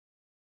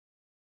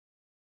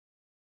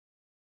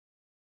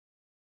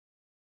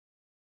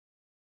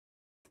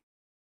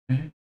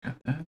 Okay, got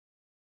that.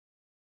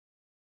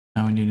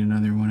 Now we need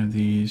another one of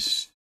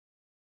these.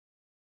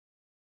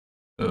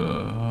 There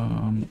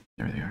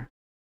they are.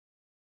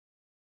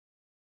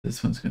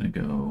 This one's gonna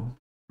go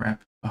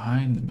wrap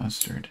behind the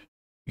mustard.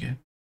 Okay.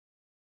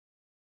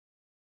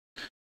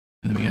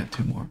 And then we got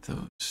two more of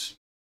those.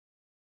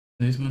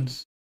 These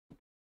ones.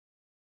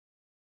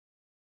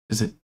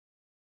 Is it?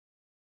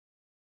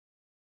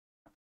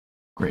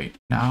 Great.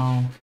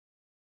 Now.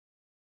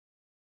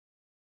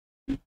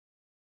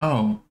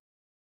 Oh.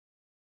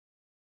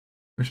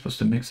 We're supposed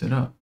to mix it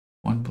up.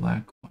 One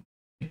black, one.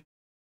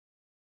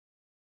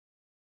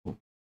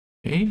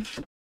 Okay.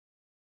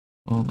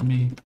 Well, let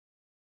me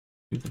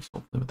do this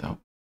hopefully without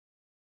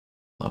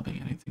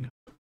loving anything up.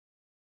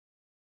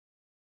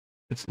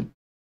 Does it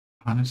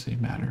honestly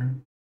matter?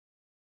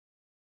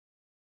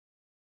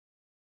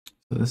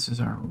 So this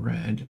is our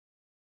red.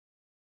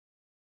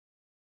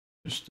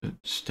 Just to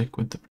stick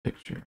with the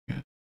picture.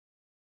 Yeah.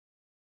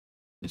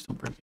 Please don't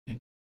break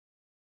anything.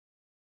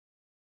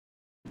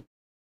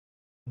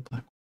 The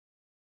black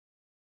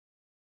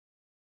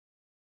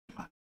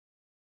one.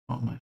 Oh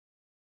my.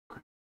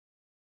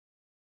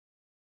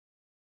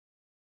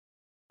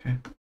 Okay.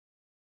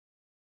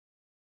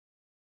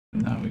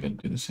 And now we gotta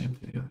do the same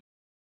for the other.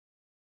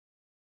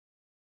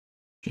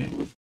 Okay.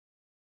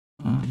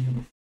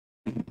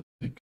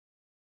 Like,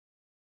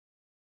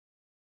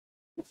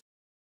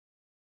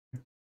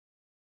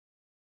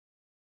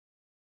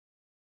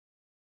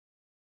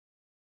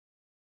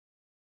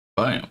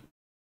 bam.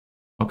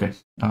 Okay.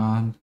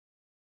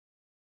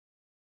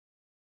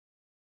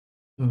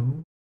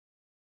 So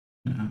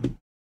now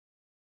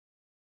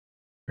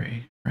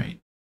gray, right,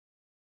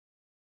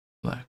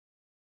 black.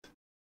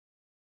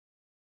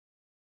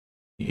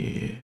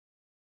 Yeah.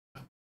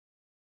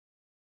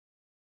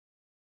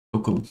 Oh,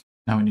 cool.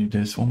 Now we need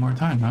this one more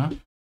time, huh?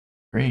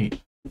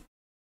 Great.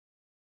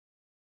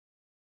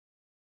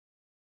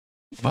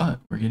 But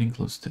we're getting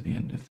close to the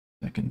end of the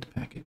second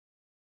packet.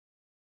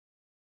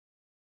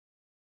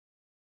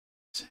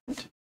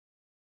 Set.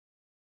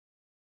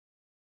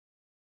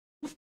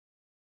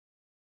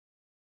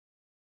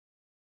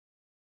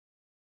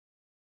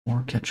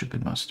 More ketchup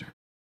and mustard.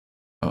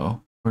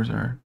 Uh-oh. Where's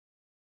our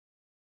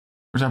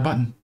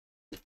button?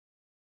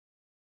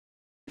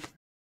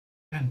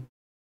 Again.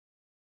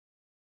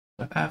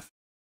 The F.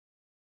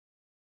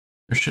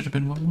 There should have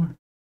been one more.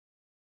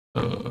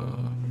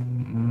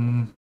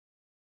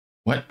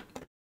 What?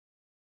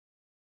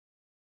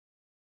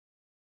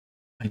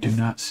 I do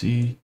not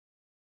see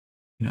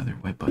another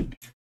white button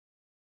here.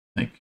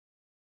 Like,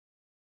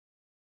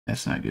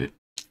 that's not good.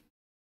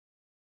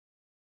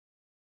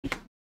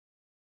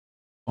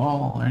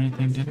 Ball or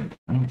anything, did it?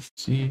 I don't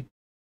see.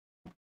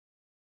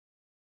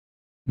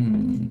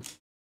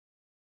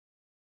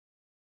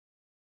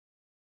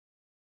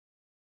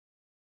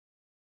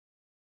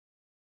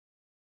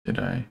 Did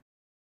I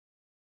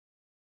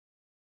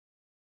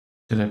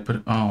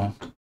put, oh,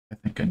 I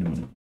think I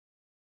knew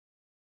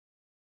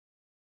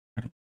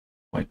it.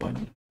 White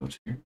button goes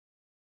here.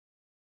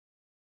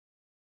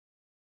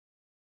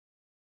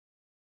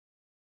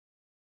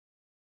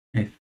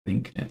 I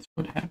think that's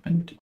what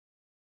happened.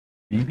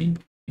 Maybe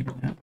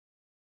not.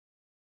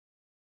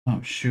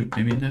 Oh shoot,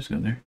 maybe it does go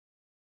there.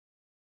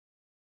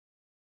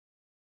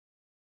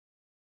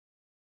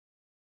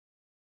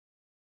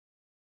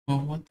 Well,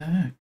 what the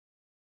heck?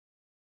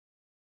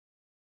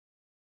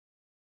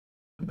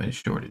 Somebody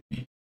shorted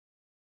me.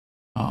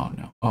 Oh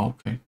no. Oh,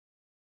 okay.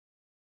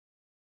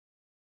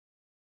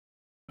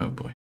 Oh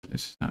boy,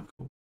 this is not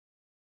cool.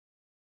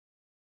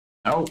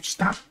 Oh,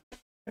 stop.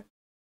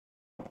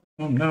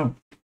 Oh no.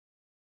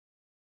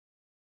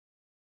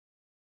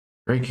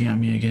 Breaking on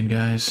me again,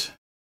 guys.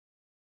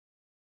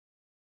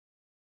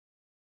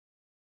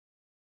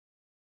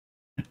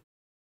 I'm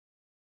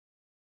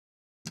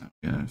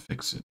gonna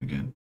fix it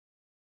again.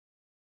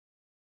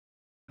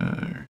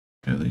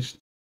 At least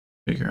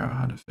figure out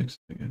how to fix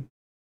it again.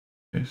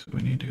 Okay, so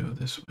we need to go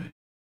this way.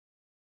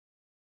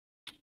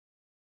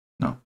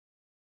 No.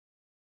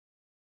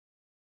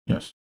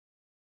 Yes.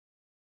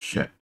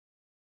 Shit.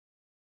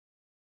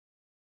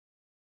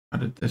 How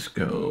did this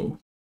go?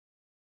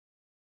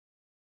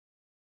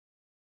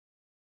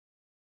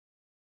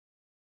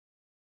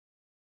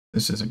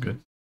 This isn't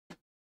good.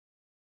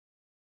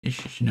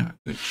 This is not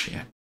good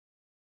shit.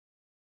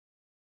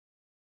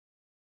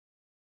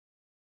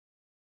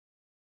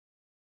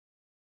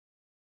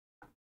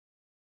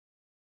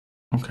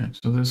 Okay,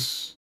 so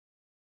this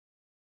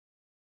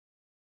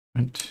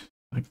went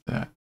like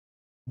that.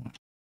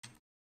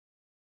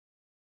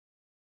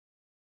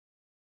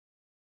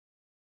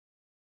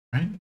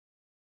 Right?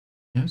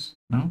 Yes?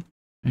 No?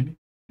 Maybe?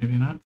 Maybe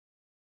not?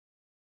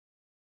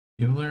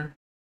 Bueller?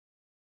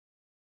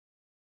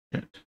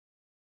 Shit.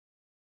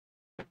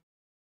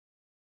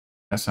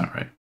 That's not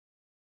right.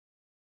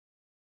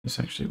 This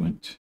actually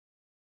went.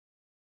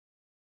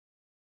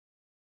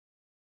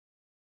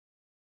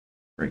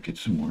 Break it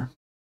some more.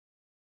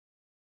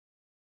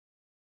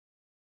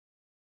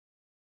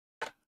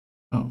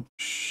 Oh,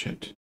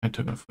 shit. I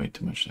took off way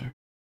too much there.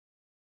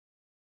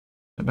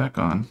 Put it back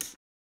on.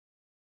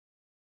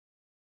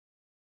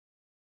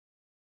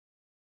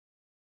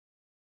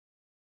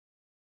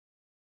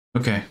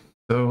 Okay,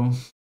 so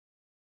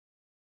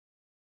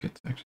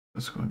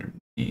let's go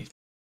underneath.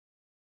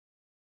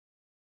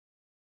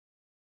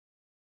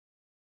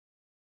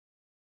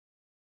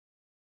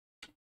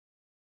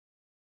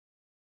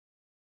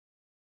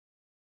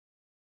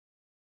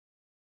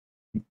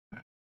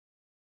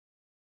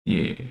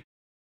 Yeah.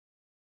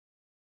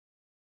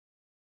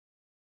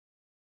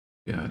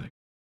 Got it.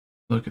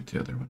 Look at the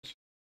other ones.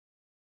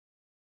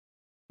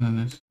 And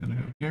then this is gonna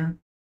go here.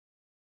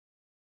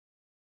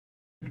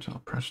 It's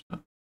all pressed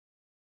up.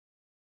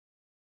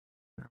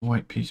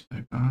 White piece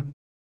back on.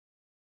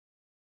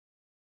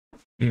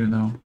 Even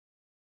though,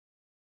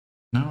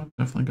 no, it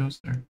definitely goes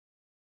there.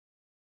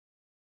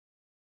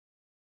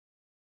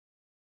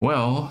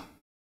 Well,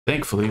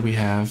 thankfully we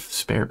have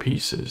spare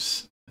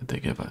pieces that they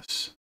give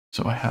us.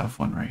 So I have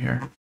one right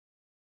here.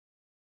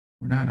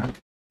 We're not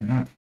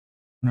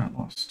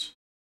lost.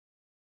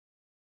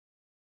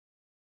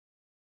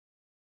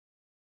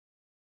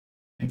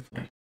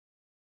 Thankfully.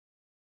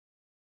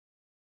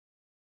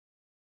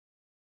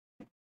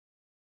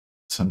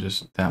 So I'm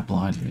just that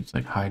blind. It's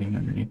like hiding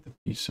underneath the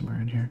piece somewhere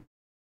in here.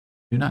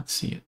 Do not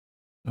see it.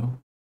 So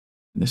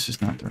this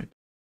is not the right.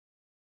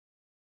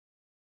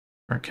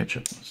 Our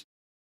ketchup was.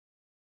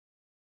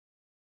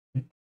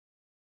 Okay.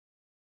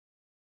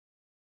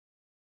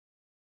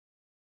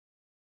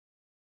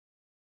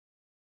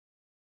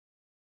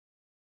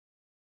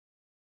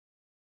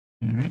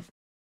 All right.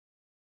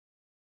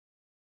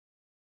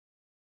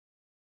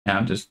 Yeah,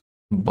 I'm just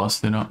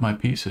busting up my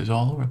pieces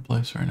all over the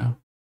place right now.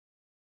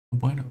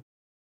 Bueno.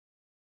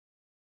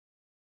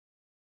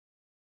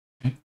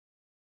 Okay.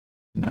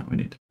 Now we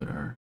need to put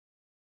our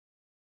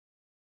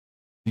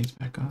these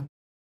back on.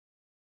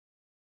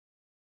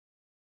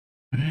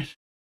 All right.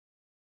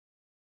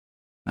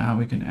 Now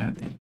we can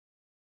add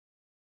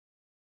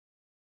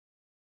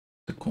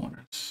the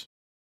corners.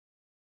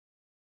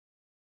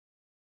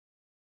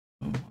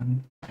 So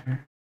one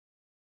there.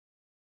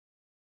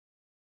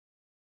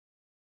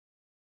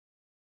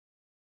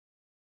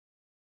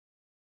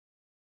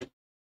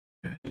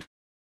 Good.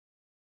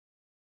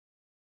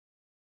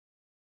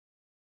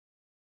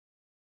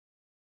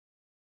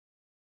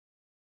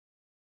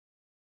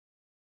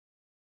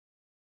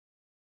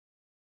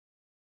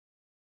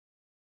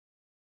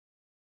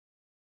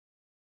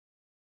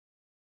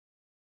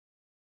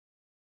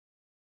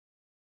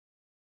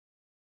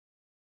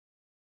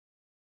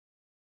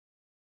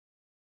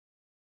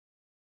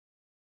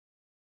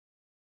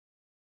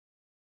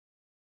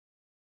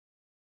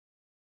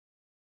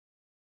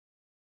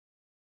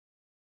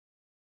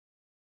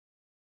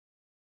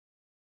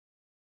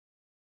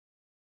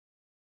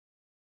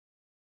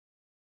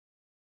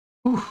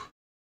 Whew.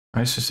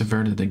 Crisis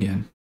averted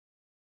again.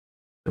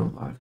 Still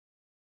alive.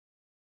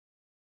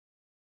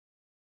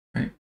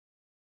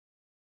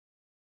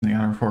 We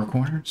got our four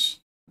corners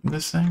of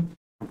this thing.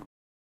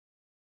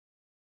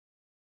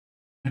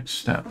 Next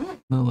step, a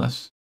little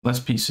less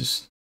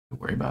pieces to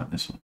worry about in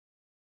this one.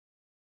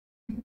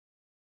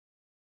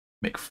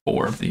 Make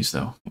 4 of these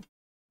though.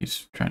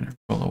 He's trying to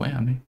roll away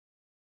on me.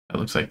 That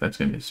looks like that's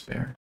gonna be a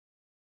spare.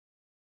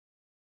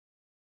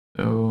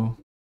 So,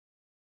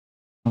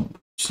 oh,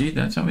 see,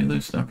 that's how we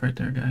lose stuff right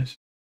there, guys.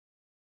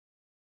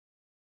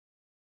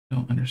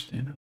 Don't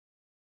understand it.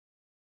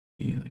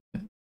 Be like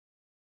that.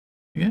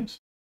 I guess.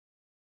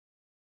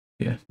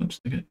 Yeah,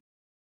 looks like it.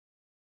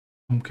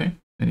 Okay,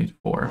 I need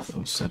 4 of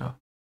those set up.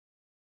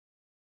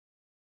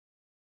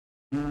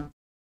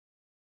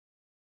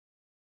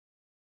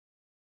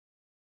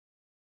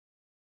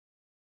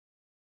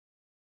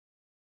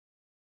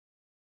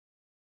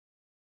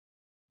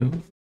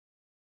 Two.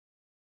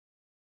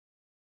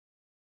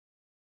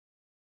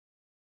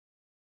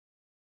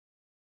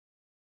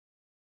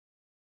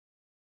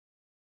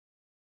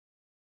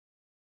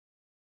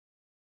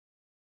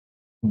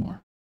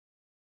 More.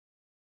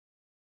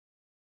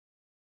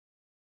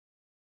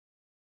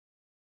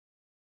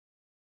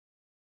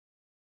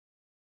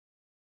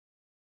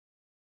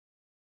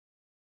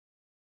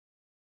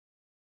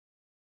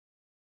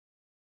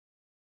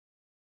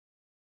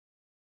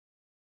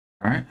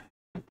 All right,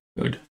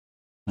 good.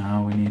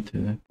 Now we need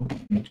to put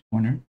each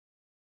corner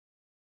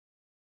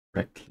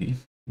correctly.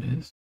 It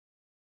is.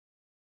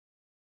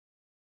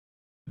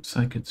 Looks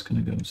like it's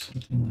gonna go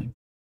something like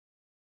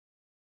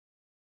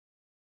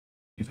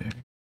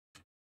very.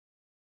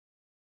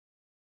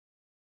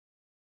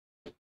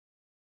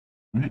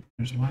 All right,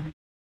 there's one.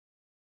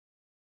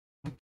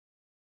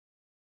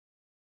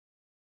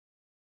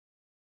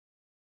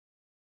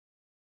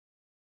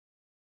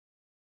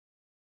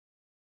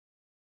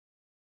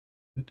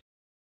 Good.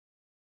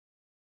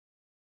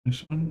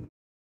 This one.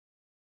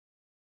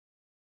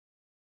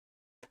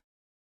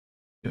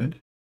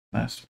 Good.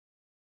 Last.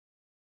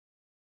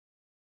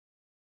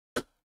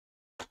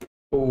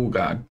 Oh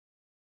God!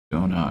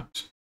 Do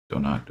not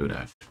do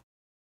that.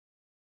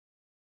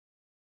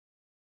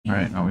 All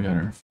right, now we got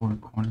our 4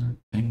 corner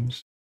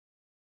things.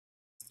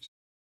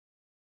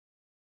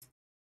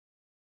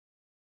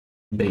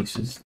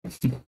 Bases. I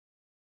think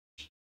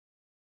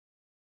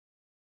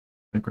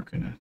we're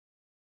gonna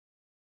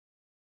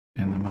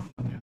stand them up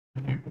on the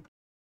other here.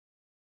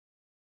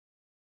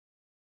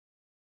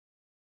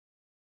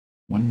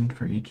 1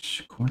 for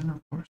each corner,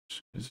 of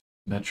course, because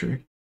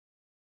symmetry.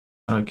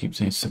 How do I keep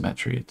saying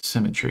symmetry? It's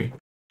symmetry.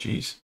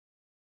 Jeez.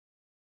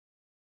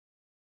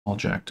 All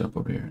jacked up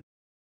over here.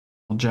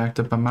 All jacked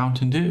up a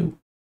Mountain Dew.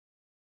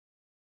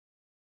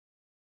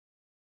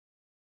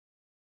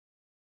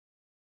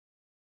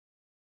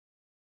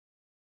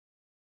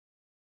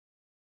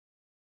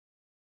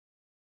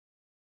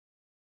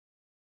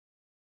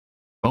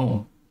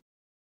 Boom.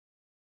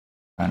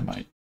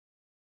 Dynamite.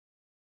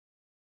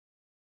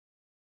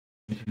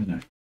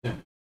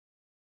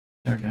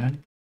 There, guy.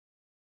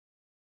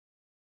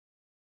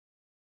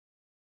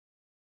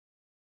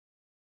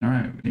 All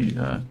right, we need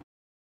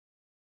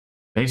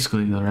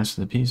basically the rest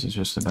of the piece is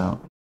just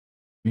about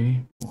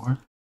 3, 4.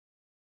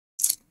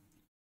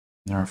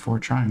 There are 4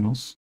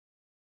 triangles.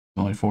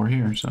 There's only 4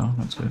 here, so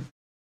that's good.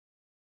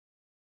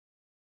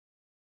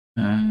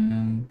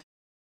 And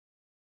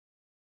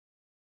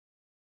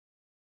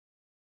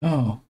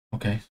oh,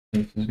 okay.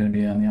 This is going to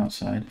be on the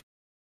outside,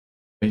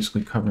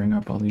 basically covering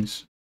up all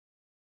these.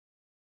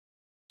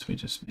 So we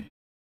just made.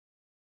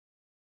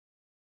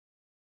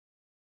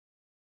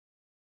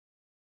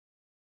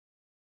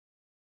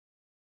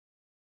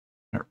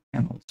 Or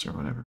panels or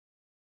whatever.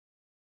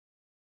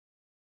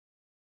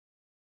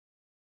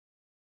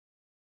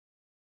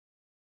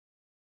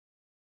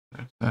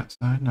 That's that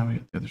side. Now we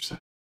get the other side.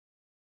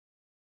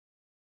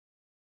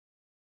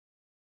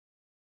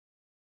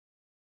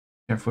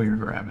 Careful you're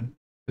grabbing,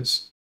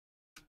 because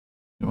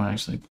you want to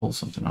actually pull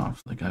something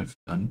off, like I've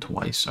done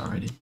twice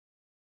already.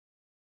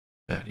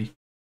 Fatty.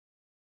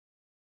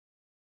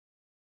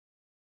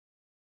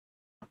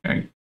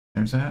 Okay,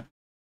 there's that.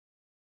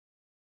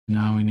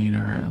 Now we need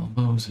our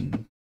elbows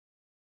and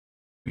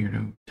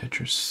weirdo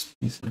Tetris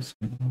pieces.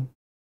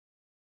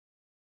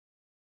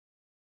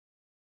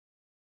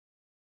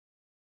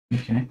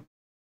 Okay.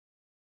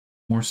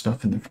 More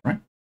stuff in the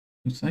front,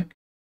 looks like.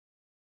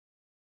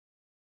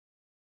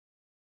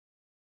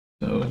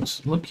 So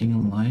it's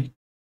looking like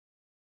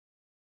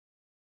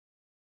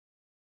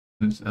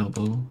this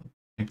elbow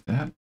like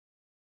that.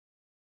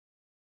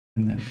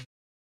 And then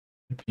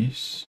the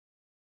piece.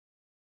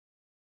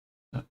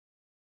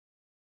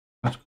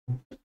 That's cool.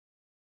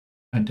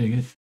 I dig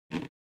it.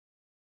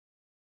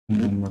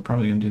 And then we're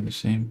probably gonna do the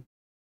same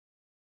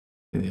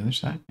to the other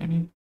side,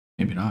 maybe?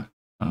 Maybe not.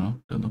 I don't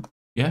know. Doesn't look.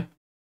 Yeah.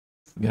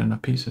 We got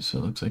enough pieces, so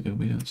it looks like it'll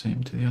be the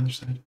same to the other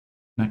side.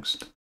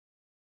 Next.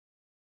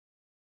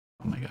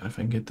 Oh my god, if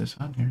I can get this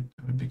on here,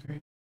 that would be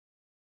great.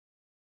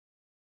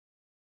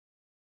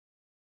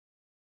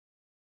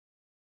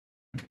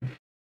 Okay.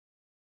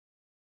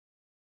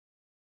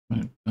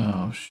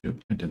 Oh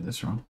shoot, I did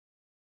this wrong.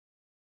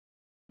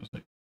 I was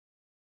like,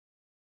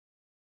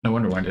 no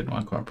wonder why I didn't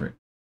want to cooperate.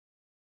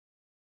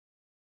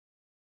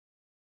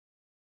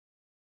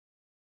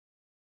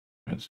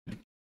 That's good.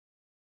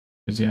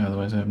 Because yeah,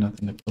 otherwise I have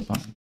nothing to clip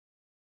on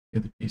the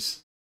other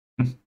piece.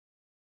 And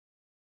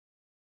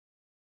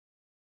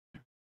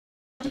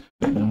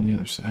on the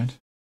other side,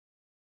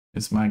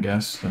 it's my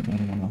guess, but I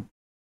don't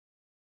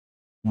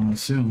want to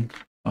assume.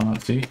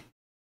 See,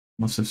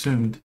 almost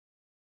assumed.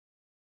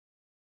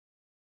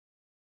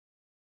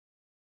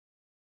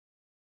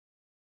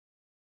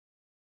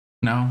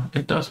 No,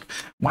 it does.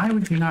 Why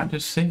would you not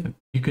just save it?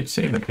 You could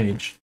save a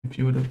page if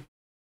you would have.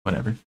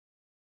 Whatever.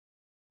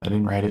 I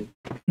didn't write it.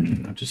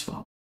 I just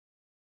thought.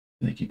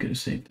 I think you could have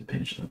saved the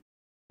page though.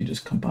 You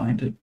just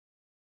combined it.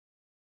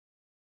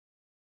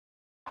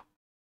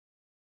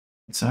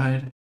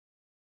 Inside,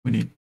 we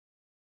need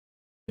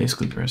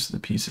basically the rest of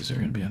the pieces are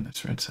going to be on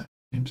this red side.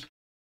 Seems.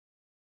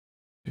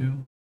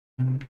 2,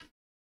 1.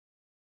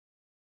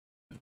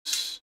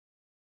 Oops.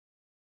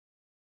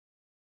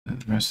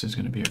 And the rest is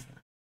going to be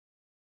our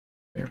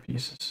bare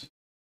pieces.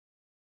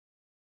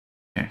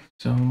 Okay,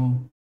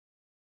 so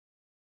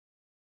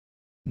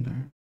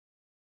there,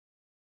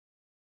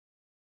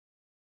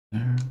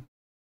 there,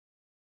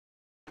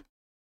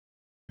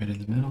 right in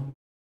the middle.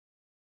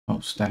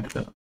 Oh, stacked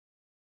up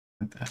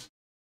like that.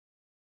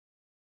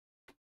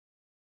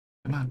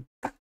 Come on.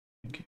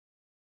 Thank you.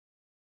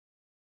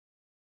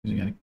 You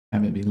gotta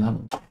have it be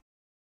level.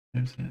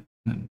 There's it. And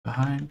then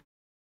behind.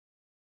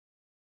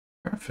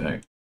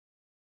 Perfect.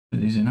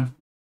 Is these enough?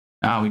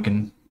 Now we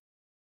can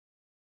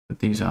put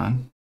these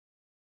on.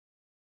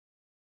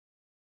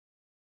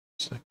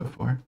 Just like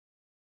before.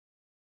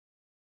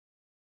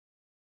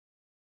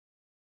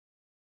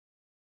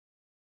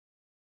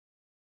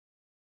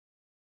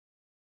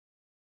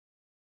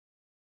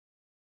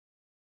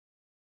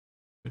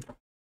 Good.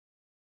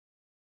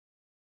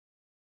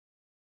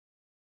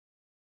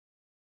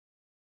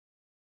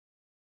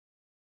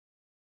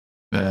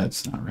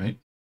 That's not right.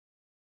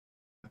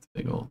 That's a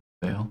big old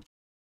fail.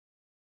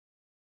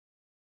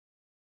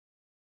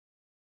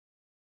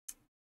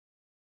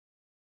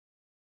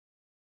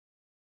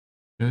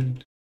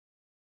 Good.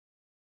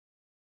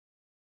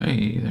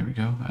 Hey, there we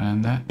go.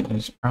 And that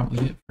is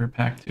probably it for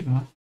pack 2,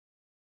 huh?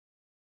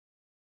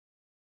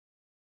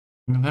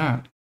 Look at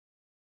that.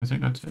 I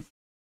think that's it.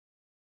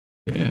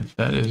 Yeah,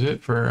 that is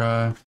it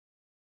for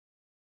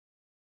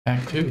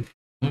pack 2.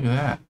 Look at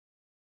that.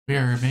 We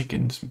are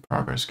making some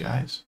progress,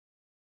 guys.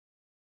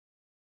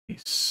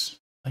 Nice.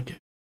 Like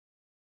it.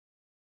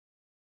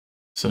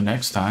 So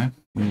next time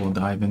we will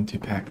dive into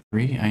pack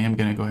 3. I am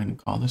going to go ahead and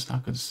call this now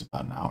because it's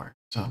about an hour.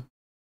 So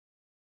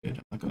good.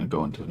 I'm not going to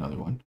go into another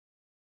one.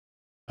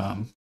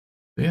 But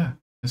yeah,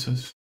 this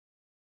was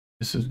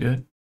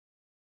good.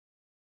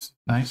 It's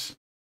nice.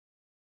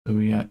 So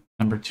we got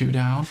number 2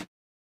 down.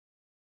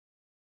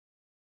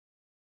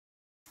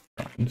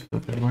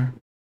 Flip everywhere.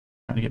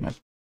 Trying to get my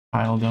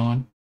pile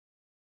going.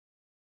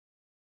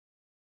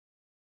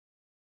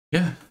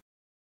 Yeah.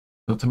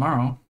 So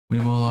tomorrow we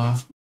will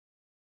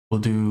we'll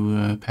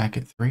do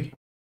packet 3,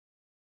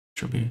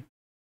 which will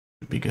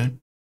be good.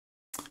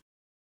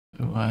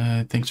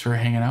 So thanks for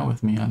hanging out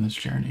with me on this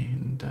journey,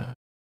 and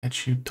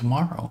catch you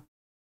tomorrow.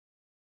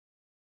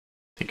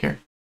 Take care.